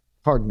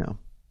 Hard no.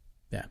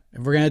 Yeah.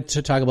 If we're going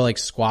to talk about like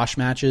squash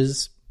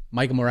matches,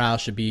 Michael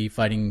Morales should be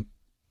fighting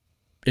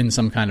in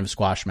some kind of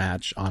squash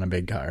match on a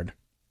big card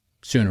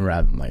sooner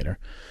rather than later.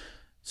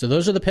 So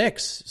those are the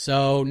picks.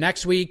 So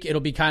next week,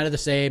 it'll be kind of the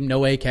same.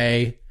 No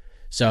AK.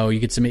 So you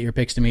could submit your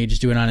picks to me.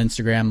 Just do it on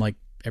Instagram like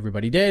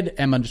everybody did.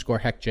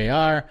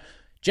 M_HeckJR.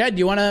 Jed, do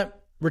you want to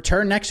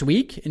return next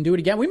week and do it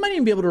again? We might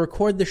even be able to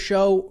record the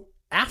show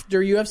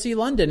after UFC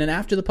London and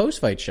after the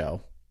post-fight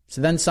show.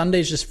 So then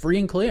Sunday's just free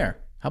and clear.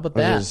 How about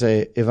that? I was going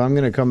to say, if I'm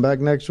going to come back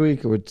next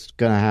week, it's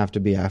going to have to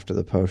be after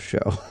the post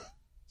show.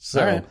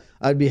 So right.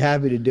 I'd be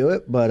happy to do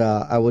it, but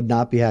I would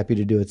not be happy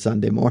to do it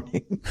Sunday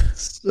morning.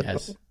 So.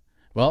 Yes.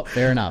 Well,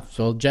 fair enough.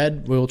 So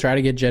Jed, we'll try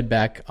to get Jed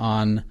back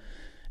on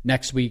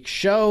next week's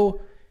show.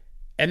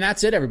 And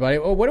that's it, everybody.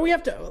 Well, what do we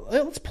have to...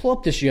 Let's pull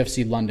up this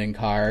UFC London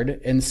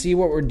card and see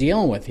what we're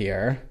dealing with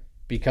here,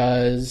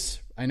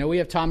 because I know we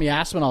have Tommy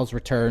Aspinall's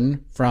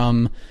return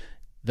from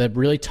the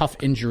really tough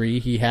injury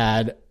he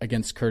had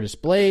against Curtis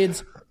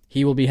Blades.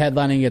 He will be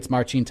headlining against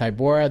Marcin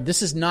Tybura.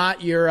 This is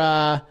not your...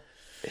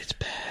 It's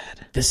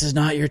bad. This is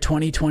not your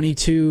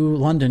 2022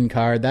 London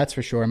card, that's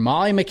for sure.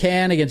 Molly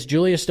McCann against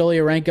Julia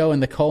Stoliarenko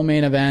in the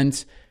co-main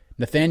event.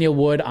 Nathaniel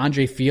Wood,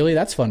 Andre Feely,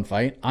 that's a fun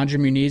fight. Andre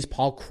Muniz,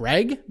 Paul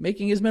Craig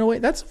making his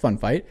middleweight, that's a fun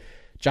fight.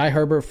 Jai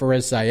Herbert,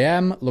 Fares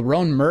Sayem,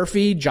 Lerone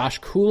Murphy, Josh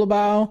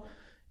Kulabau,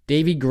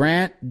 Davey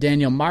Grant,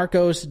 Daniel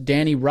Marcos,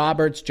 Danny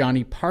Roberts,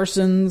 Johnny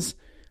Parsons,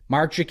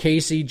 Mark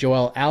Jacasey,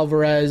 Joel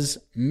Alvarez,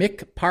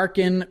 Mick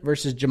Parkin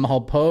versus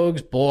Jamal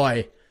Pogues.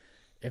 Boy,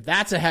 if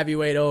that's a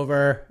heavyweight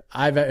over,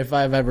 if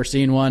I've ever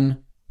seen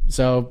one.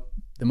 So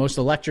the most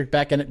electric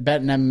bet in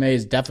MMA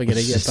is definitely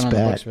going to get put on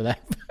the books for that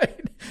fight.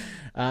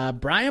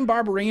 Brian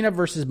Barberina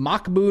versus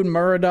Mahmoud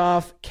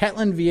Muradov,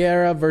 Ketlin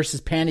Vieira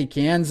versus Panny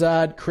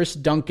Kianzad, Chris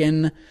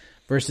Duncan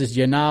versus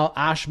Yanal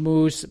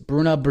Ashmus,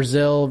 Bruna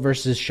Brazil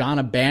versus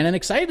Shauna Bannon.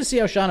 Excited to see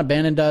how Shauna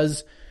Bannon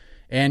does.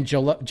 And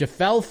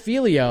Jafel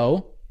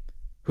Filio,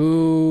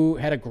 who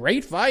had a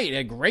great fight,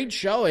 a great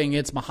showing.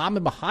 It's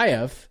Muhammad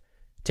Mahayev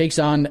takes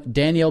on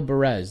Daniel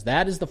Perez.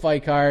 That is the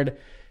fight card.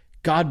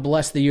 God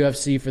bless the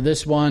UFC for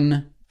this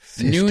one.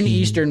 15. Noon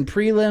Eastern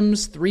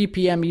prelims, 3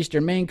 p.m.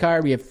 Eastern main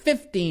card. We have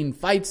 15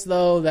 fights,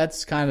 though.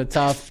 That's kind of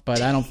tough,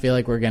 but I don't feel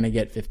like we're going to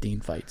get 15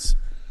 fights.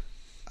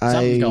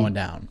 Something's going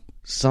down.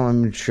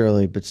 Some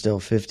surely, but still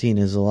 15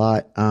 is a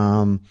lot.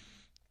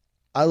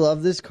 I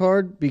love this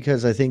card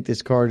because I think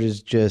this card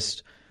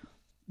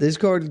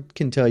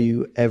can tell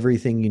you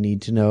everything you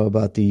need to know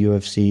about the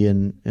UFC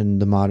in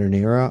the modern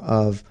era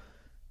of,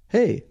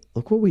 hey,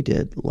 look what we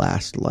did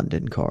last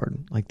London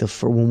card. Like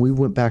when we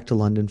went back to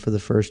London for the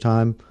first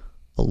time,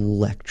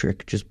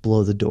 electric, just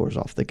blow the doors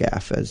off the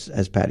gaff,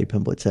 as Patty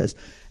Pimblett says.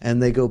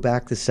 And they go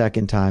back the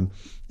second time,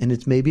 and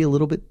it's maybe a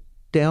little bit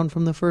down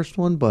from the first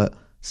one, but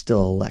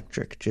still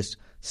electric, just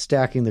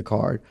stacking the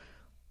card.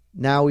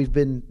 Now we've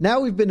been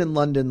in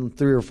London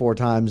 3 or 4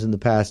 times in the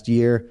past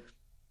year.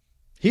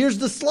 Here's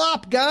the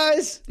slop,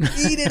 guys.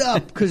 Eat it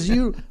up, because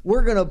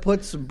we're gonna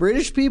put some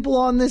British people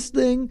on this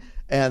thing,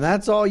 and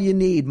that's all you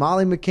need.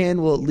 Molly McCann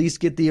will at least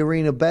get the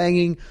arena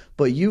banging,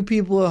 but you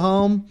people at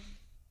home,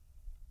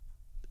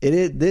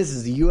 this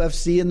is the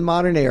UFC in the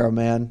modern era,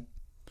 man.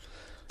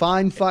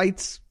 Fine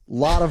fights, a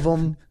lot of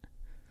them.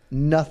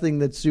 Nothing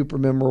that's super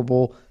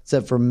memorable,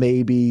 except for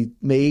maybe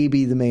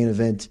the main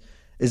event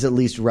is at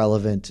least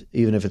relevant,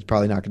 even if it's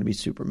probably not going to be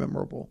super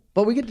memorable.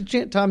 But we get to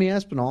chant Tommy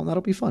Aspinall, and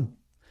that'll be fun.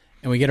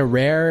 And we get a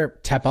rare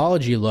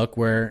Tapology look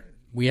where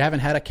we haven't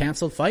had a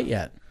canceled fight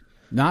yet.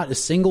 Not a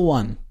single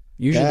one.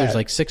 Usually there's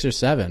like 6 or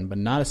 7, but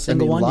not a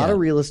single one yet. A lot of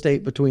real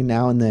estate between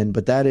now and then,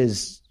 but that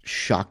is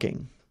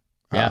shocking.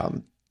 Yeah.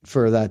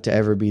 For that to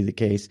ever be the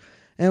case.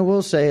 And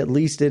we'll say at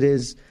least it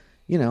is,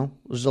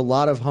 there's a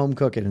lot of home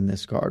cooking in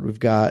this card. We've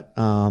got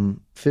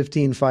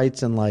 15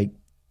 fights and like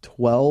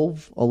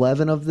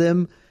 11 of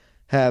them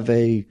have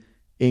a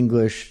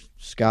English,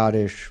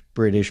 Scottish,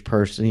 British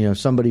person,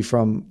 somebody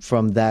from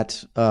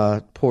that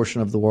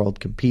portion of the world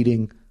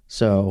competing.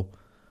 So,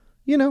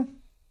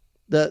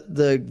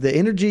 the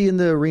energy in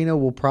the arena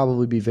will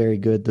probably be very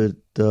good.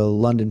 The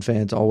London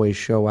fans always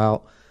show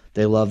out.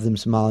 They love them,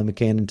 Molly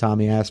McCann and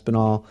Tommy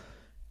Aspinall.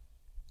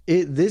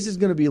 This is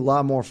going to be a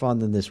lot more fun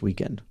than this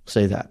weekend.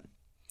 Say that.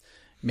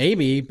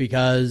 Maybe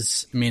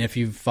because, if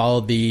you've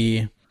followed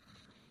the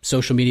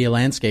social media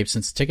landscape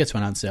since tickets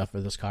went on sale for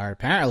this card,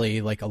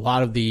 apparently like a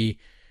lot of the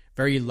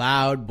very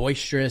loud,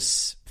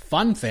 boisterous,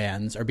 fun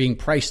fans are being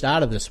priced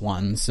out of this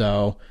one.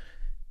 So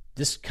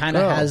this kind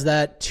of has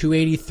that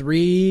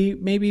 283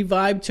 maybe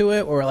vibe to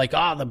it, or like,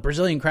 the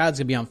Brazilian crowd's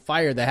going to be on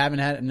fire. They haven't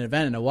had an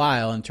event in a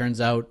while, and it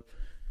turns out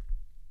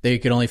they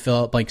could only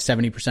fill up like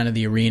 70% of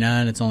the arena,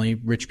 and it's only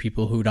rich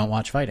people who don't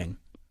watch fighting.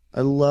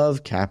 I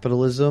love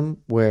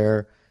capitalism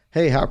where,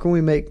 hey, how can we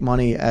make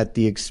money at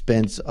the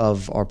expense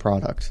of our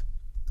product?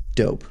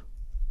 Dope.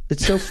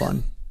 It's so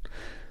fun.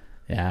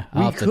 Yeah,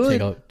 I'll have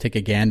to take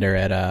a gander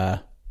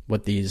at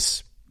what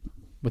these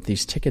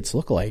tickets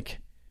look like.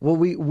 Well,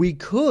 we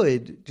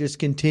could just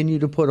continue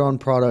to put on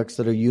products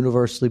that are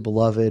universally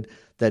beloved,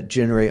 that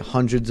generate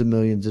hundreds of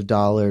millions of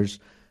dollars,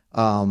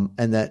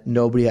 and that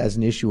nobody has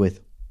an issue with.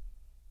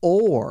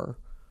 Or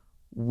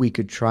we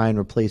could try and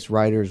replace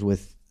writers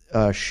with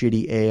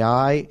shitty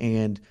AI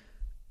and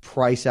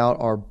price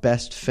out our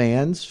best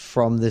fans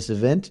from this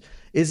event.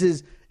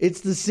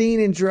 It's the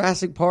scene in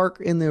Jurassic Park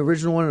in the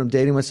original one. I'm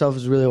dating myself.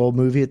 It's a really old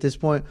movie at this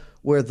point,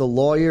 where the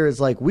lawyer is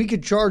like, we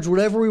could charge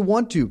whatever we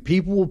want to.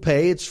 People will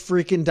pay. It's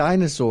freaking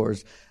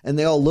dinosaurs. And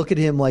they all look at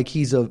him like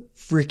he's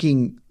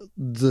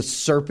the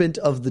serpent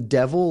of the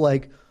devil.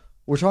 Like,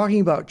 we're talking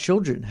about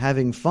children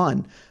having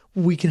fun.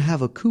 We can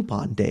have a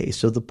coupon day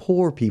so the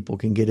poor people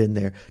can get in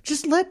there.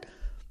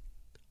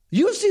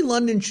 UFC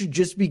London should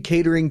just be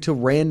catering to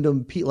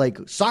random like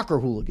soccer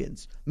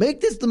hooligans.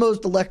 Make this the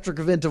most electric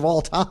event of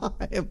all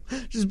time.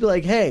 Just be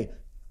like, hey,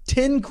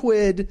 10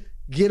 quid,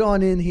 Get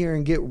on in here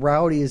and get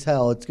rowdy as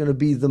hell. It's going to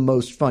be the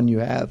most fun you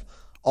have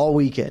all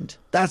weekend.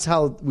 That's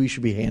how we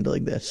should be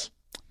handling this.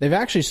 They've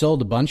actually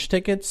sold a bunch of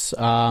tickets.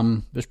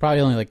 There's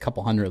probably only like a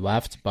couple hundred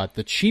left, but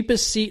the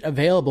cheapest seat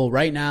available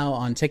right now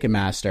on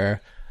Ticketmaster,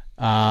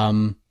 at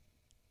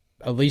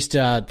least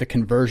the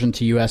conversion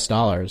to US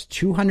dollars,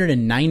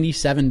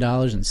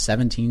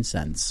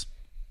 $297.17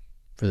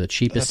 for the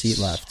cheapest seat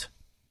left.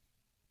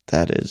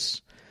 That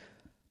is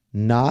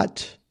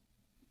not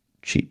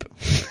cheap.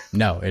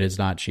 No, it is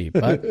not cheap.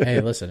 But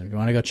hey, listen, if you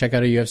want to go check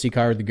out a UFC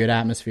card with a good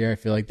atmosphere, I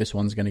feel like this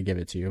one's going to give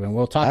it to you. And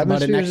we'll talk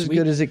about it next week. As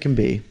good as it can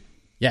be.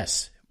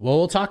 Yes. Well,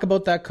 we'll talk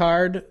about that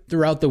card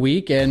throughout the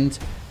week, and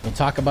we'll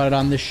talk about it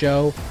on this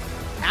show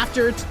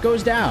after it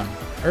goes down.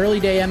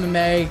 Early day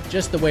MMA,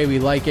 just the way we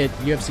like it.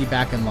 UFC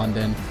back in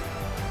London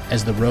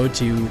as the road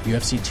to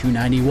UFC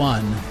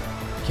 291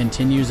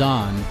 continues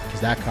on,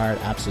 because that card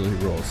absolutely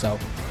rules. So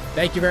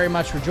thank you very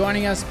much for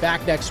joining us.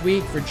 Back next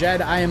week. For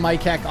Jed, I am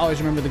Mike Heck. Always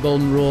remember the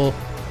golden rule.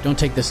 Don't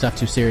take this stuff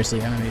too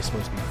seriously. MMA is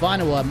supposed to be fun,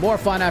 and we'll have more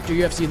fun after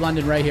UFC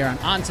London right here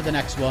on to the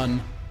Next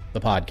One,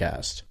 the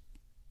podcast.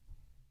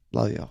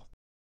 Love y'all.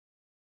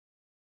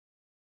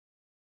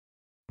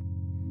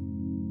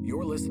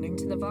 You're listening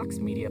to the Vox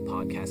Media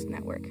Podcast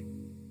Network.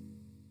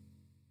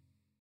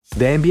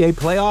 The NBA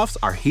playoffs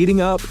are heating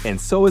up, and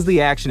so is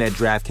the action at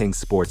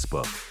DraftKings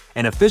Sportsbook,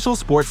 an official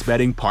sports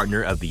betting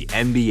partner of the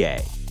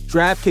NBA.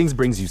 DraftKings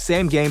brings you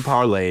same-game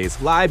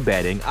parlays, live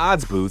betting,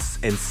 odds boosts,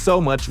 and so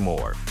much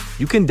more.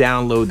 You can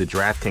download the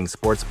DraftKings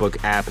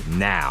Sportsbook app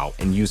now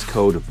and use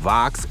code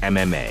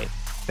VOXMMA.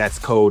 That's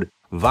code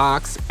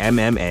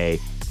VOXMMA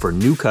for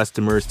new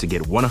customers to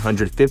get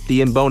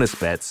 $150 in bonus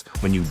bets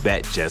when you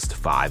bet just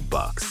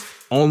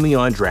 $5. Only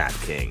on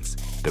DraftKings.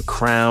 The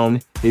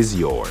crown is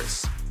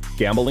yours.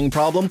 Gambling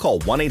problem? Call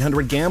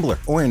 1-800-GAMBLER.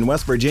 Or in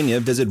West Virginia,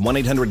 visit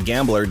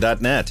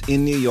 1-800-GAMBLER.net.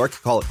 In New York,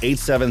 call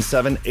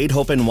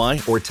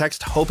 877-8-HOPE-NY or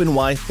text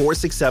HOPE-NY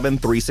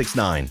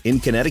 467-369. In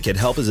Connecticut,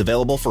 help is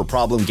available for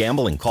problem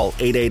gambling. Call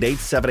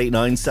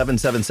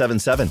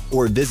 888-789-7777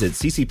 or visit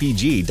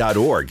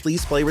ccpg.org.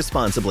 Please play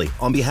responsibly.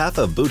 On behalf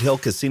of Boot Hill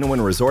Casino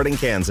and Resort in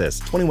Kansas,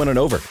 21 and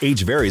over.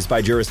 Age varies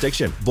by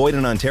jurisdiction. Void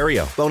in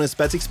Ontario. Bonus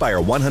bets expire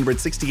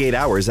 168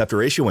 hours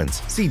after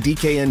issuance. See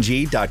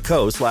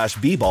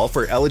dkng.co/bball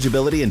for eligibility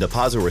and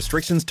deposit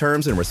restrictions,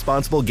 terms, and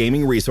responsible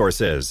gaming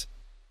resources.